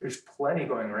 There's plenty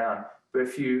going around. But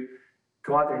if you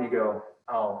go out there and you go,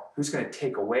 oh, who's going to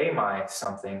take away my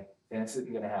something? Then this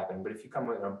isn't going to happen. But if you come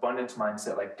with an abundance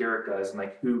mindset like Derek does, and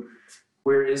like,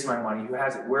 where is my money? Who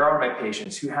has it? Where are my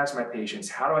patients? Who has my patients?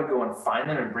 How do I go and find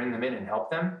them and bring them in and help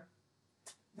them?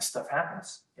 This stuff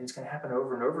happens. And it's going to happen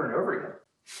over and over and over again.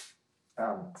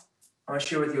 I'm going to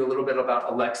share with you a little bit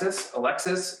about Alexis.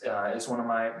 Alexis is one of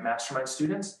my mastermind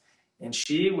students, and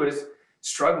she was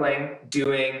struggling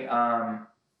doing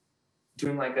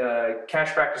like a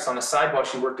cash practice on the side while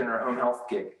she worked in her home health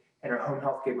gig. And her home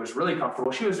health gig was really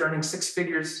comfortable. She was earning 6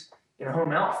 figures in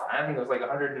home health. I think it was like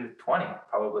 120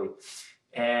 probably,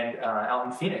 and out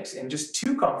in Phoenix, and just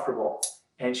too comfortable.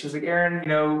 And she was like,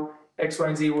 Aaron, X, Y,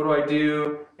 and Z, what do I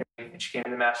do? And she came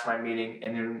to the mastermind meeting,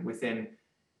 and then within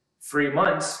 3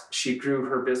 months, she grew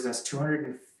her business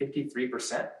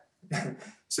 253%.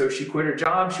 So she quit her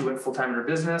job. She went full-time in her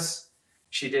business.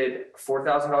 She did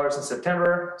 $4,000 in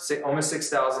September, almost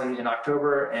 $6,000 in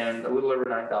October, and a little over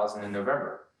 $9,000 in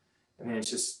November. I mean, it's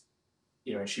just,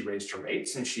 she raised her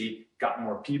rates and she got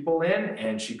more people in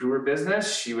and she grew her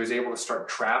business. She was able to start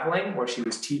traveling, where she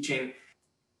was teaching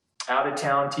out of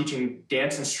town, teaching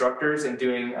dance instructors and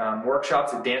doing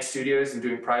workshops at dance studios and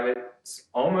doing private,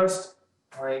 almost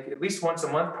like at least once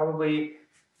a month, probably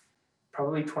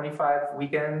 25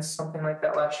 weekends, something like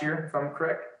that last year, if I'm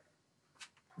correct.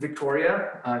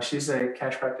 Victoria, she's a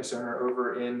cash practice owner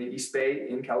over in the East Bay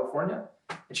in California.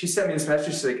 And she sent me this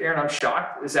message. She's like, Aaron, I'm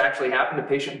shocked this actually happened. A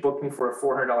patient booked me for a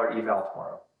 $400 eval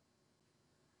tomorrow.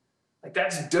 Like,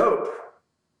 that's dope.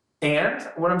 And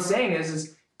what I'm saying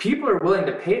is people are willing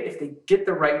to pay it if they get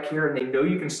the right care and they know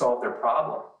you can solve their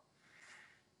problem.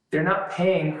 They're not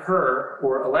paying her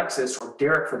or Alexis or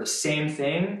Derek for the same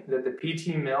thing that the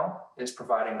PT mill is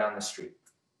providing down the street.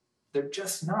 They're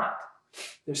just not.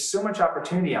 There's so much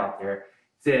opportunity out there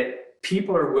that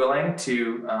people are willing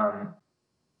to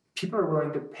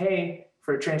pay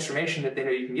for a transformation that they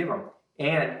know you can give them.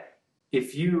 And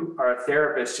if you are a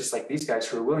therapist, just like these guys,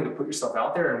 who are willing to put yourself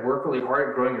out there and work really hard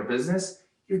at growing your business,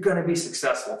 you're going to be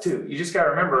successful too. You just got to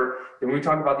remember that when we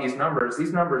talk about these numbers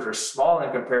are small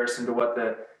in comparison to what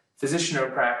the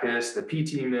physician-owned practice, the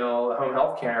PT mill, home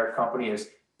health care company is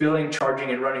billing,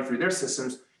 charging, and running through their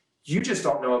systems. You just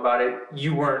don't know about it.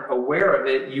 You weren't aware of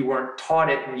it. You weren't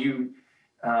taught it, and you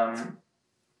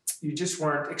just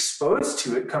weren't exposed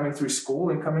to it coming through school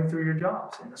and coming through your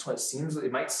jobs. And that's why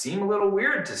it might seem a little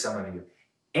weird to some of you.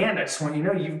 And I just want you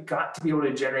to know, you've got to be able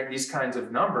to generate these kinds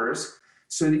of numbers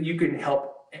so that you can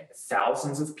help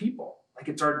thousands of people. Like,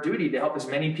 it's our duty to help as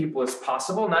many people as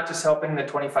possible, not just helping the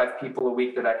 25 people a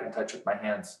week that I can touch with my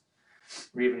hands,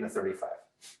 or even the 35.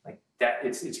 Like that,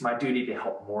 it's my duty to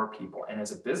help more people. And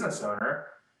as a business owner,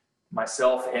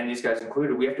 myself and these guys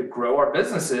included, we have to grow our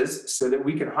businesses so that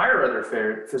we can hire other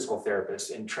physical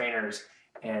therapists and trainers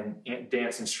and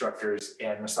dance instructors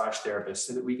and massage therapists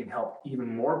so that we can help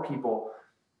even more people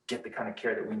get the kind of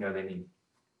care that we know they need.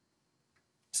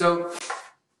 So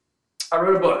I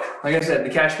wrote a book, like I said, the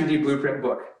Cash PT Blueprint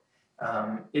book.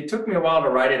 It took me a while to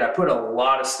write it. I put a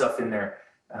lot of stuff in there.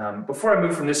 Before I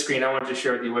move from this screen, I wanted to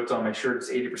share with you what's on my shirt.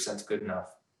 It's 80% is good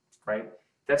enough, right?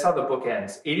 That's how the book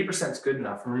ends. 80% is good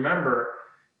enough. Remember,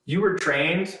 you were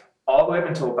trained all the way up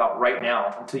until about right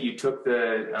now, until you took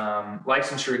the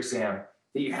licensure exam,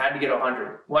 that you had to get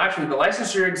 100. Well, actually, the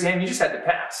licensure exam, you just had to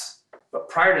pass. But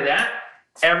prior to that,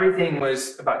 everything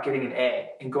was about getting an A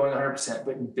and going 100%.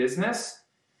 But in business,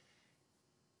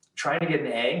 trying to get an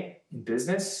A in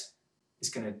business is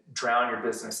going to drown your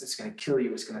business. It's going to kill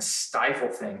you. It's going to stifle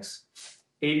things.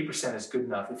 80% is good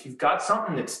enough. If you've got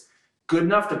something that's good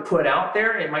enough to put out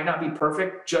there, it might not be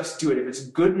perfect, just do it. If it's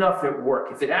good enough at work,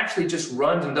 if it actually just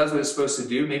runs and does what it's supposed to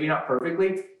do, maybe not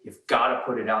perfectly, you've got to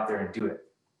put it out there and do it.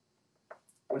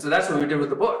 And so that's what we did with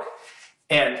the book.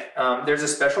 And there's a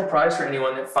special prize for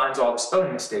anyone that finds all the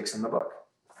spelling mistakes in the book.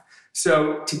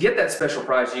 So to get that special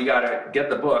prize, you got to get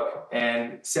the book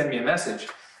and send me a message.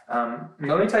 Let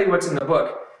me tell you what's in the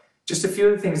book. Just a few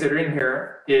of the things that are in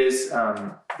here is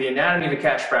the anatomy of the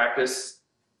cash practice.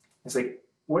 It's like,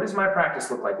 what does my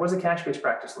practice look like? What does a cash-based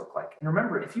practice look like? And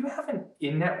remember, if you have an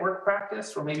in-network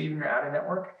practice, or maybe even you're out of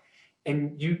network,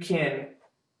 and you can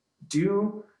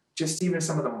do just even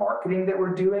some of the marketing that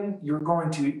we're doing, you're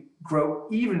going to grow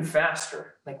even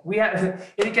faster. Like, we have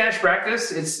in a cash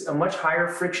practice, it's a much higher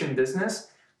friction business.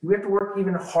 We have to work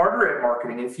even harder at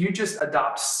marketing. If you just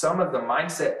adopt some of the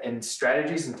mindset and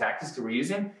strategies and tactics that we're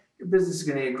using, your business is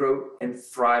going to grow and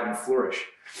thrive and flourish.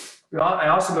 I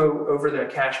also go over the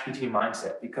cash PT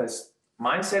mindset, because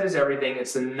mindset is everything.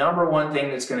 It's the number one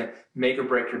thing that's going to make or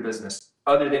break your business,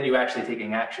 other than you actually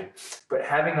taking action. But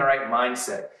having the right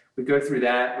mindset, we go through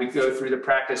that. We go through the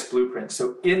practice blueprint.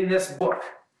 So in this book,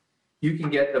 you can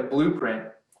get the blueprint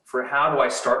for how do I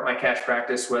start my cash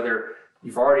practice, whether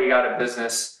you've already got a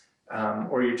business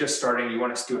or you're just starting, you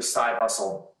want to do a side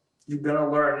hustle. You're going to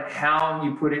learn how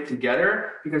you put it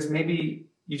together, because maybe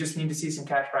you just need to see some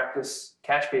cash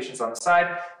patients on the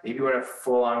side. Maybe you want to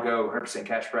full on go 100%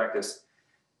 cash practice.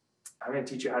 I'm going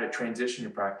to teach you how to transition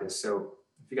your practice. So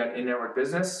if you got an in-network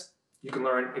business, you can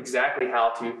learn exactly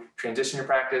how to transition your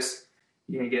practice.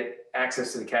 You're going to get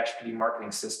access to the cash PT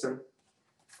marketing system.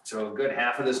 So a good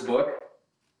half of this book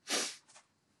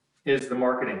is the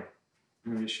marketing.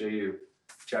 Let me just show you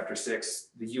chapter 6,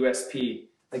 the USP.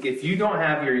 Like, if you don't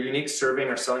have your unique serving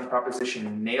or selling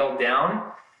proposition nailed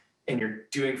down and you're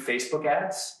doing Facebook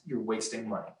ads, you're wasting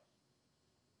money.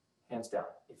 Hands down.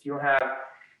 If you don't have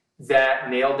that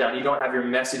nailed down, you don't have your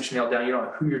message nailed down, you don't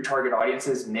know who your target audience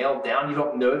is nailed down, you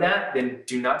don't know that, then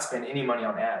do not spend any money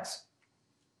on ads.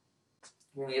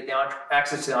 You're going to get the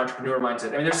access to the entrepreneur mindset.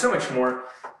 I mean, there's so much more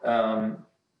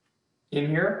in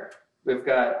here. We've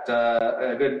got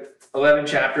a good 11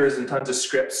 chapters and tons of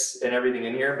scripts and everything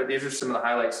in here, but these are some of the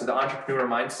highlights. So the entrepreneur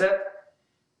mindset,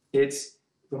 the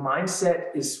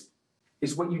mindset is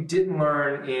what you didn't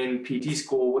learn in PT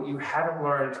school, what you haven't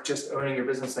learned just owning your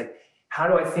business. Like, how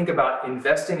do I think about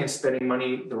investing and spending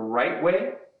money the right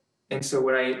way? And so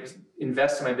when I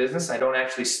invest in my business, I don't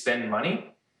actually spend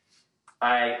money.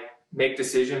 I make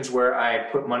decisions where I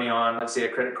put money on, let's say, a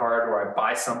credit card, or I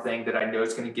buy something that I know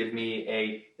is going to give me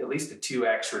at least a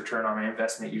 2x return on my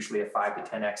investment, usually a 5 to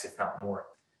 10x, if not more.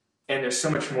 And there's so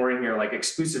much more in here, like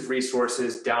exclusive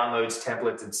resources, downloads,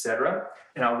 templates, etc.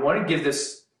 And I want to give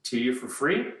this to you for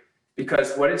free,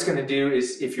 because what it's going to do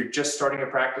is, if you're just starting a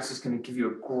practice, it's going to give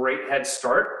you a great head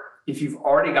start. If you've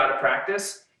already got a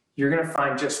practice, you're going to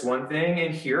find just one thing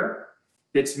in here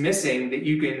that's missing that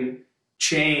you can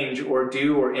change or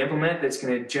do or implement that's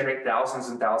going to generate thousands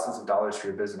and thousands of dollars for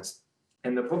your business.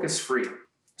 And the book is free.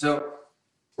 So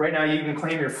right now you can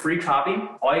claim your free copy.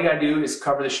 All you got to do is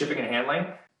cover the shipping and handling.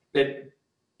 That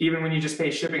even when you just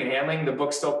pay shipping and handling, the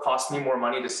book still costs me more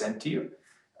money to send to you.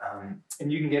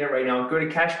 And you can get it right now. Go to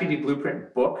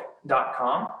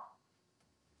cashptblueprintbook.com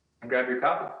and grab your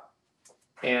copy.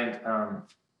 And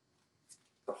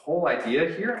the whole idea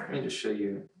here, let me just show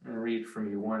you and read from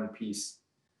you one piece.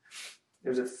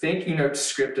 There's a thank you note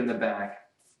script in the back.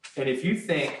 And if you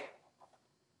think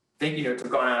thank you notes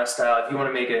have gone out of style, if you want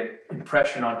to make an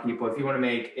impression on people, if you want to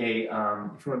make if you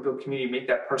want to build community, make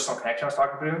that personal connection I was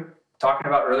talking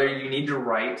about earlier, you need to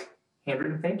write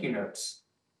handwritten thank you notes.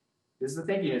 This is the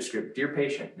thank you note script. Dear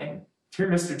patient, name. Dear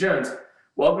Mr. Jones,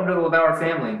 welcome to the LeBauer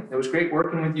family. It was great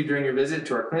working with you during your visit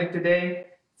to our clinic today.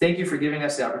 Thank you for giving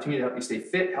us the opportunity to help you stay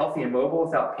fit, healthy, and mobile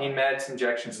without pain meds,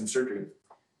 injections, and surgery.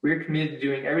 We are committed to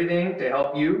doing everything to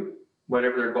help you,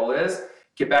 whatever their goal is,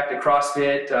 get back to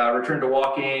CrossFit, return to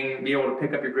walking, be able to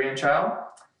pick up your grandchild.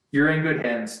 You're in good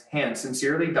hands.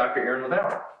 Sincerely, Dr. Aaron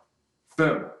LeBauer.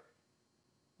 Boom.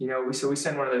 So we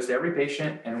send one of those to every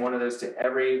patient and one of those to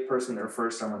every person that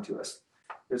refers someone to us.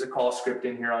 There's a call script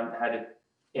in here on how to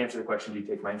answer the question, do you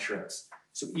take my insurance?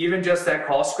 So even just that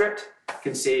call script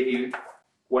can save you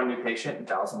one new patient and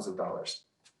thousands of dollars.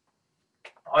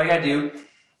 All you got to do,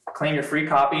 claim your free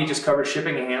copy, just cover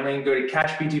shipping and handling. Go to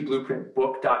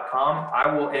cashptblueprintbook.com. I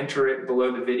will enter it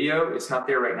below the video. It's not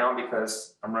there right now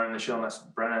because I'm running the show unless,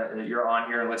 Brenna, you're on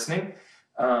here and listening.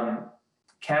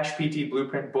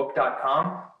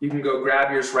 Cashptblueprintbook.com. You can go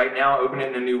grab yours right now, open it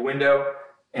in a new window,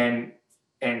 and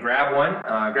grab one.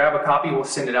 Grab a copy. We'll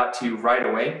send it out to you right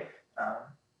away.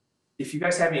 If you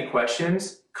guys have any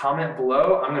questions, comment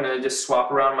below. I'm going to just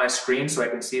swap around my screen so I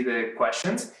can see the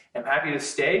questions. I'm happy to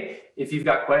stay. If you've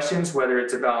got questions, whether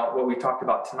it's about what we talked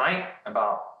about tonight,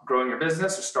 about growing your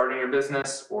business or starting your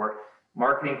business, or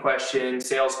marketing question,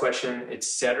 sales question,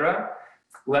 etc.,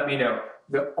 let me know.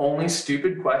 The only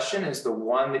stupid question is the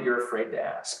one that you're afraid to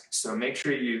ask. So make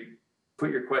sure you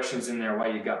put your questions in there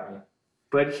while you got me.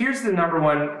 But here's the number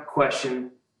one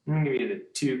question. I'm going to give you the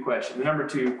two questions. The number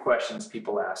two questions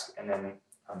people ask, and then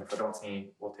if I don't see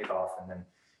any, we'll take off, and then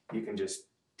you can just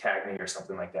tag me or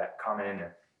something like that, comment in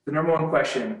there. The number one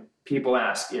question people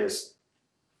ask is,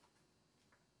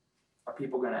 are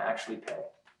people going to actually pay?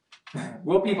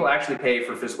 Will people actually pay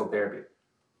for physical therapy?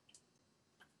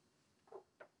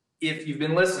 If you've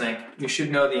been listening, you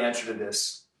should know the answer to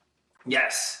this.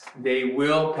 Yes, they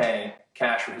will pay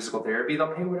cash for physical therapy.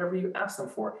 They'll pay whatever you ask them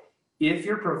for. If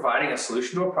you're providing a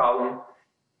solution to a problem,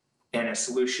 and a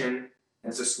solution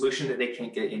is a solution that they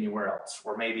can't get anywhere else,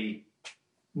 or maybe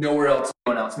nowhere else,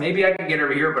 anyone else. Maybe I can get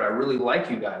over here, but I really like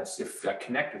you guys if I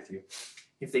connect with you.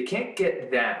 If they can't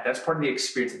get that, that's part of the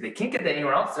experience. If they can't get that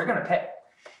anywhere else, they're going to pay.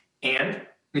 And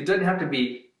it doesn't have to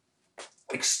be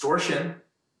extortion.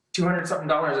 $200-something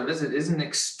a visit isn't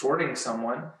extorting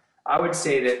someone. I would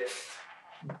say that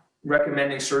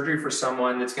recommending surgery for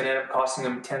someone that's going to end up costing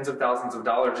them tens of thousands of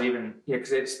dollars, even because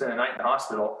they spend a night in the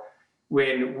hospital,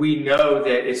 when we know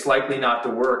that it's likely not to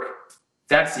work,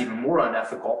 that's even more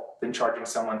unethical than charging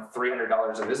someone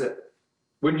 $300 a visit.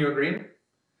 Wouldn't you agree?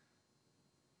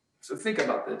 So think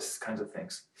about this kinds of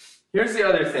things. Here's the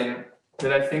other thing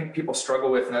that I think people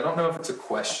struggle with, and I don't know if it's a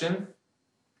question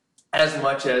as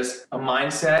much as a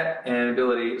mindset and an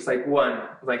ability. It's like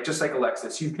just like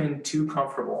Alexis, you've been too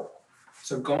comfortable.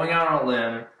 So going out on a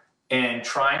limb and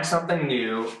trying something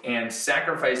new and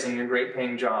sacrificing your great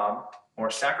paying job, or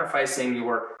sacrificing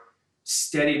your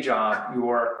steady job,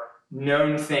 your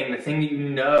known thing, the thing that you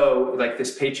know, like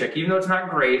this paycheck, even though it's not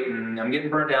great and I'm getting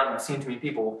burned out and I've seen too many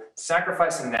people,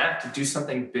 sacrificing that to do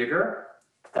something bigger,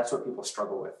 that's what people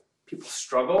struggle with. People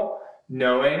struggle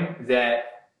knowing that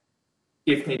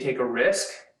if they take a risk,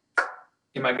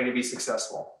 am I going to be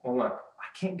successful? Well, look,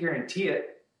 I can't guarantee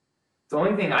it. The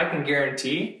only thing I can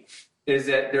guarantee is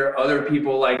that there are other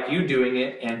people like you doing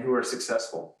it and who are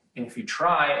successful. And if you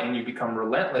try and you become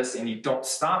relentless and you don't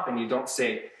stop and you don't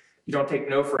take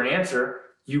no for an answer,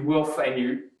 you will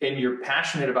find and you're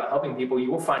passionate about helping people, you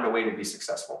will find a way to be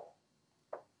successful.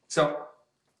 So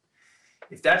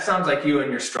if that sounds like you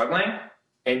and you're struggling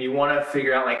and you want to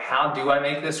figure out, like, how do I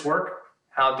make this work?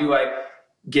 How do I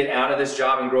get out of this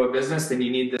job and grow a business? Then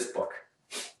you need this book,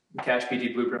 the Cash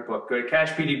PT Blueprint book. Go to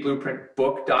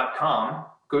cashptblueprintbook.com.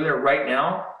 Go there right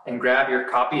now and grab your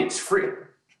copy. It's free.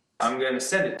 I'm going to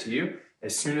send it to you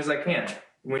as soon as I can.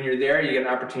 When you're there, you get an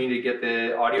opportunity to get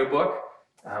the audiobook.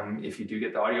 If you do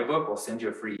get the audiobook, we'll send you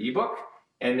a free ebook.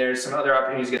 And there's some other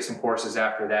opportunities to get some courses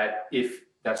after that. If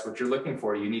that's what you're looking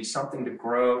for, you need something to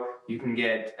grow. You can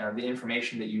get the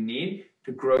information that you need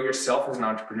to grow yourself as an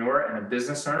entrepreneur and a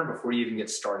business owner before you even get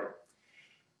started.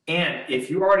 And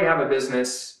if you already have a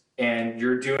business and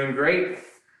you're doing great,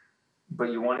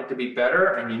 but you want it to be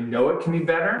better and you know it can be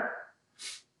better,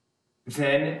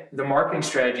 then the marketing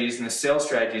strategies and the sales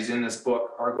strategies in this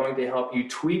book are going to help you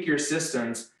tweak your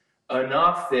systems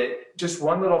enough that just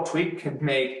one little tweak could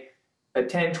make a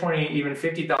 $10, $20, even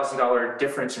 $50,000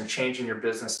 difference in changing your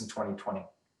business in 2020.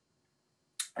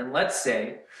 And let's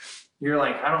say you're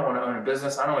like, I don't want to own a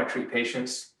business. I don't want to treat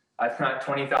patients. I've got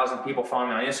 20,000 people following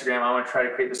me on Instagram. I want to try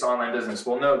to create this online business.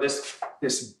 Well, no, this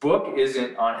book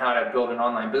isn't on how to build an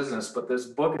online business, but this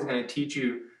book is going to teach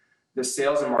you the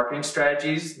sales and marketing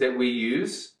strategies that we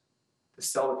use to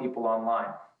sell to people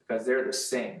online, because they're the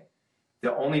same.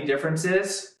 The only difference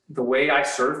is the way I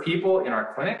serve people in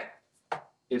our clinic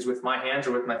is with my hands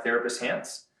or with my therapist's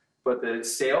hands, but the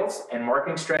sales and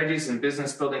marketing strategies and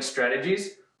business building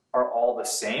strategies are all the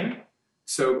same.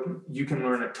 So you can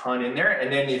learn a ton in there.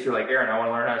 And then if you're like, Aaron, I want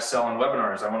to learn how to sell on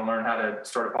webinars. I want to learn how to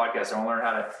start a podcast. I want to learn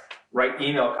how to write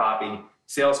email copy,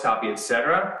 sales copy,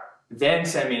 etc. Then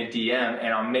send me a DM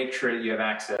and I'll make sure that you have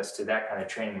access to that kind of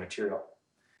training material.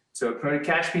 So go to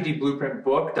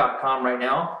cashptblueprintbook.com right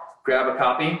now, grab a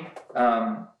copy,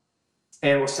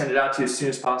 and we'll send it out to you as soon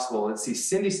as possible. Let's see,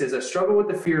 Cindy says, I've struggled with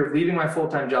the fear of leaving my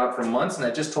full-time job for months, and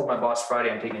I just told my boss Friday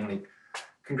I'm taking leave.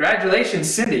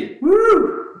 Congratulations, Cindy.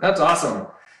 Woo! That's awesome.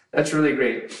 That's really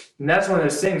great. And that's one of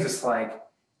those things, it's like,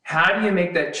 how do you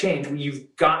make that change? When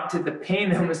you've got to, the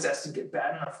pain almost has to get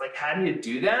bad enough. Like, how do you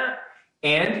do that?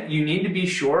 And you need to be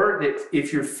sure that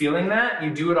if you're feeling that,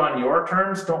 you do it on your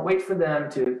terms. Don't wait for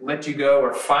them to let you go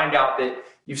or find out that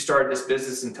you've started this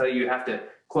business and tell you have to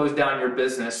close down your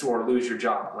business or lose your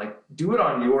job. Like, do it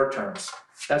on your terms.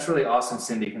 That's really awesome,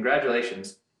 Cindy.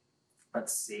 Congratulations.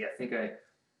 Let's see. I'm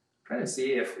trying to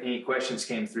see if any questions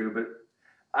came through, but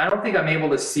I don't think I'm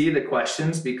able to see the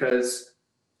questions because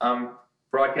I'm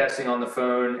broadcasting on the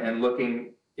phone and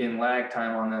looking in lag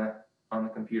time on the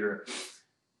computer.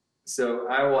 So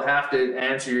I will have to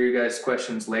answer you guys'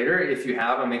 questions later. If you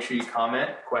have them, make sure you comment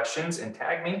questions and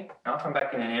tag me. I'll come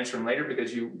back in and answer them later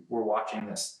because you were watching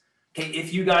this. Okay,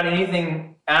 if you got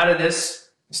anything out of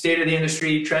this state of the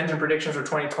industry, trends and predictions for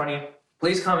 2020,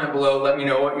 please comment below. Let me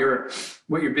know what your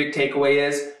big takeaway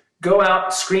is. Go out,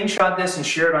 screenshot this and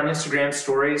share it on Instagram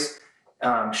stories.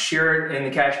 Share it in the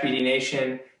Cash PT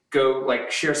Nation. Go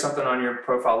share something on your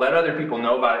profile. Let other people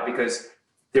know about it because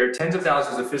there are tens of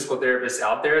thousands of physical therapists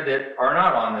out there that are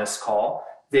not on this call.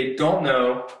 They don't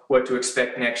know what to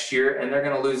expect next year and they're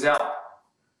going to lose out.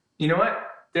 You know what?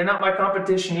 They're not my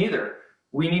competition either.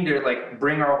 We need to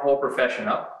bring our whole profession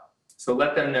up. So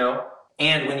let them know.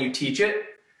 And when you teach it,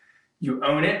 you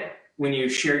own it. When you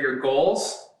share your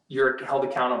goals, you're held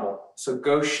accountable. So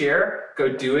go share, go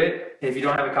do it. If you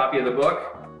don't have a copy of the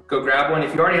book, go grab one.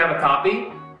 If you already have a copy,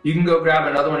 you can go grab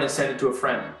another one and send it to a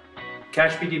friend.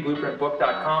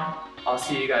 cashptblueprintbook.com. I'll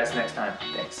see you guys next time.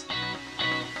 Thanks.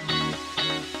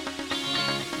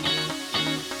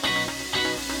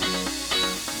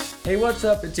 Hey, what's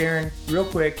up? It's Aaron. Real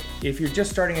quick, if you're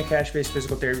just starting a cash-based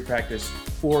physical therapy practice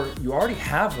or you already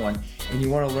have one and you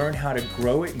want to learn how to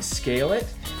grow it and scale it,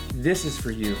 this is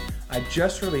for you. I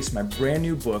just released my brand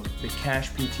new book, The Cash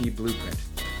PT Blueprint,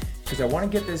 because I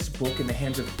want to get this book in the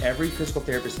hands of every physical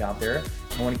therapist out there.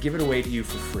 I want to give it away to you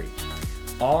for free.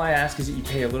 All I ask is that you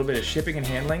pay a little bit of shipping and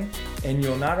handling, and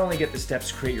you'll not only get the steps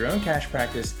to create your own cash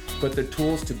practice, but the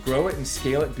tools to grow it and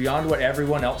scale it beyond what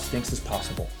everyone else thinks is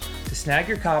possible. To snag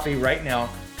your copy right now,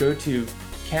 go to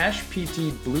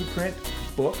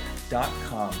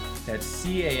cashptblueprintbook.com. That's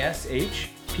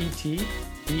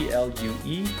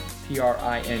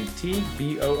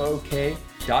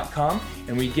cashptblueprintbook.com.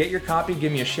 And when you get your copy,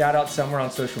 give me a shout out somewhere on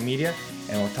social media,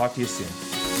 and we'll talk to you soon.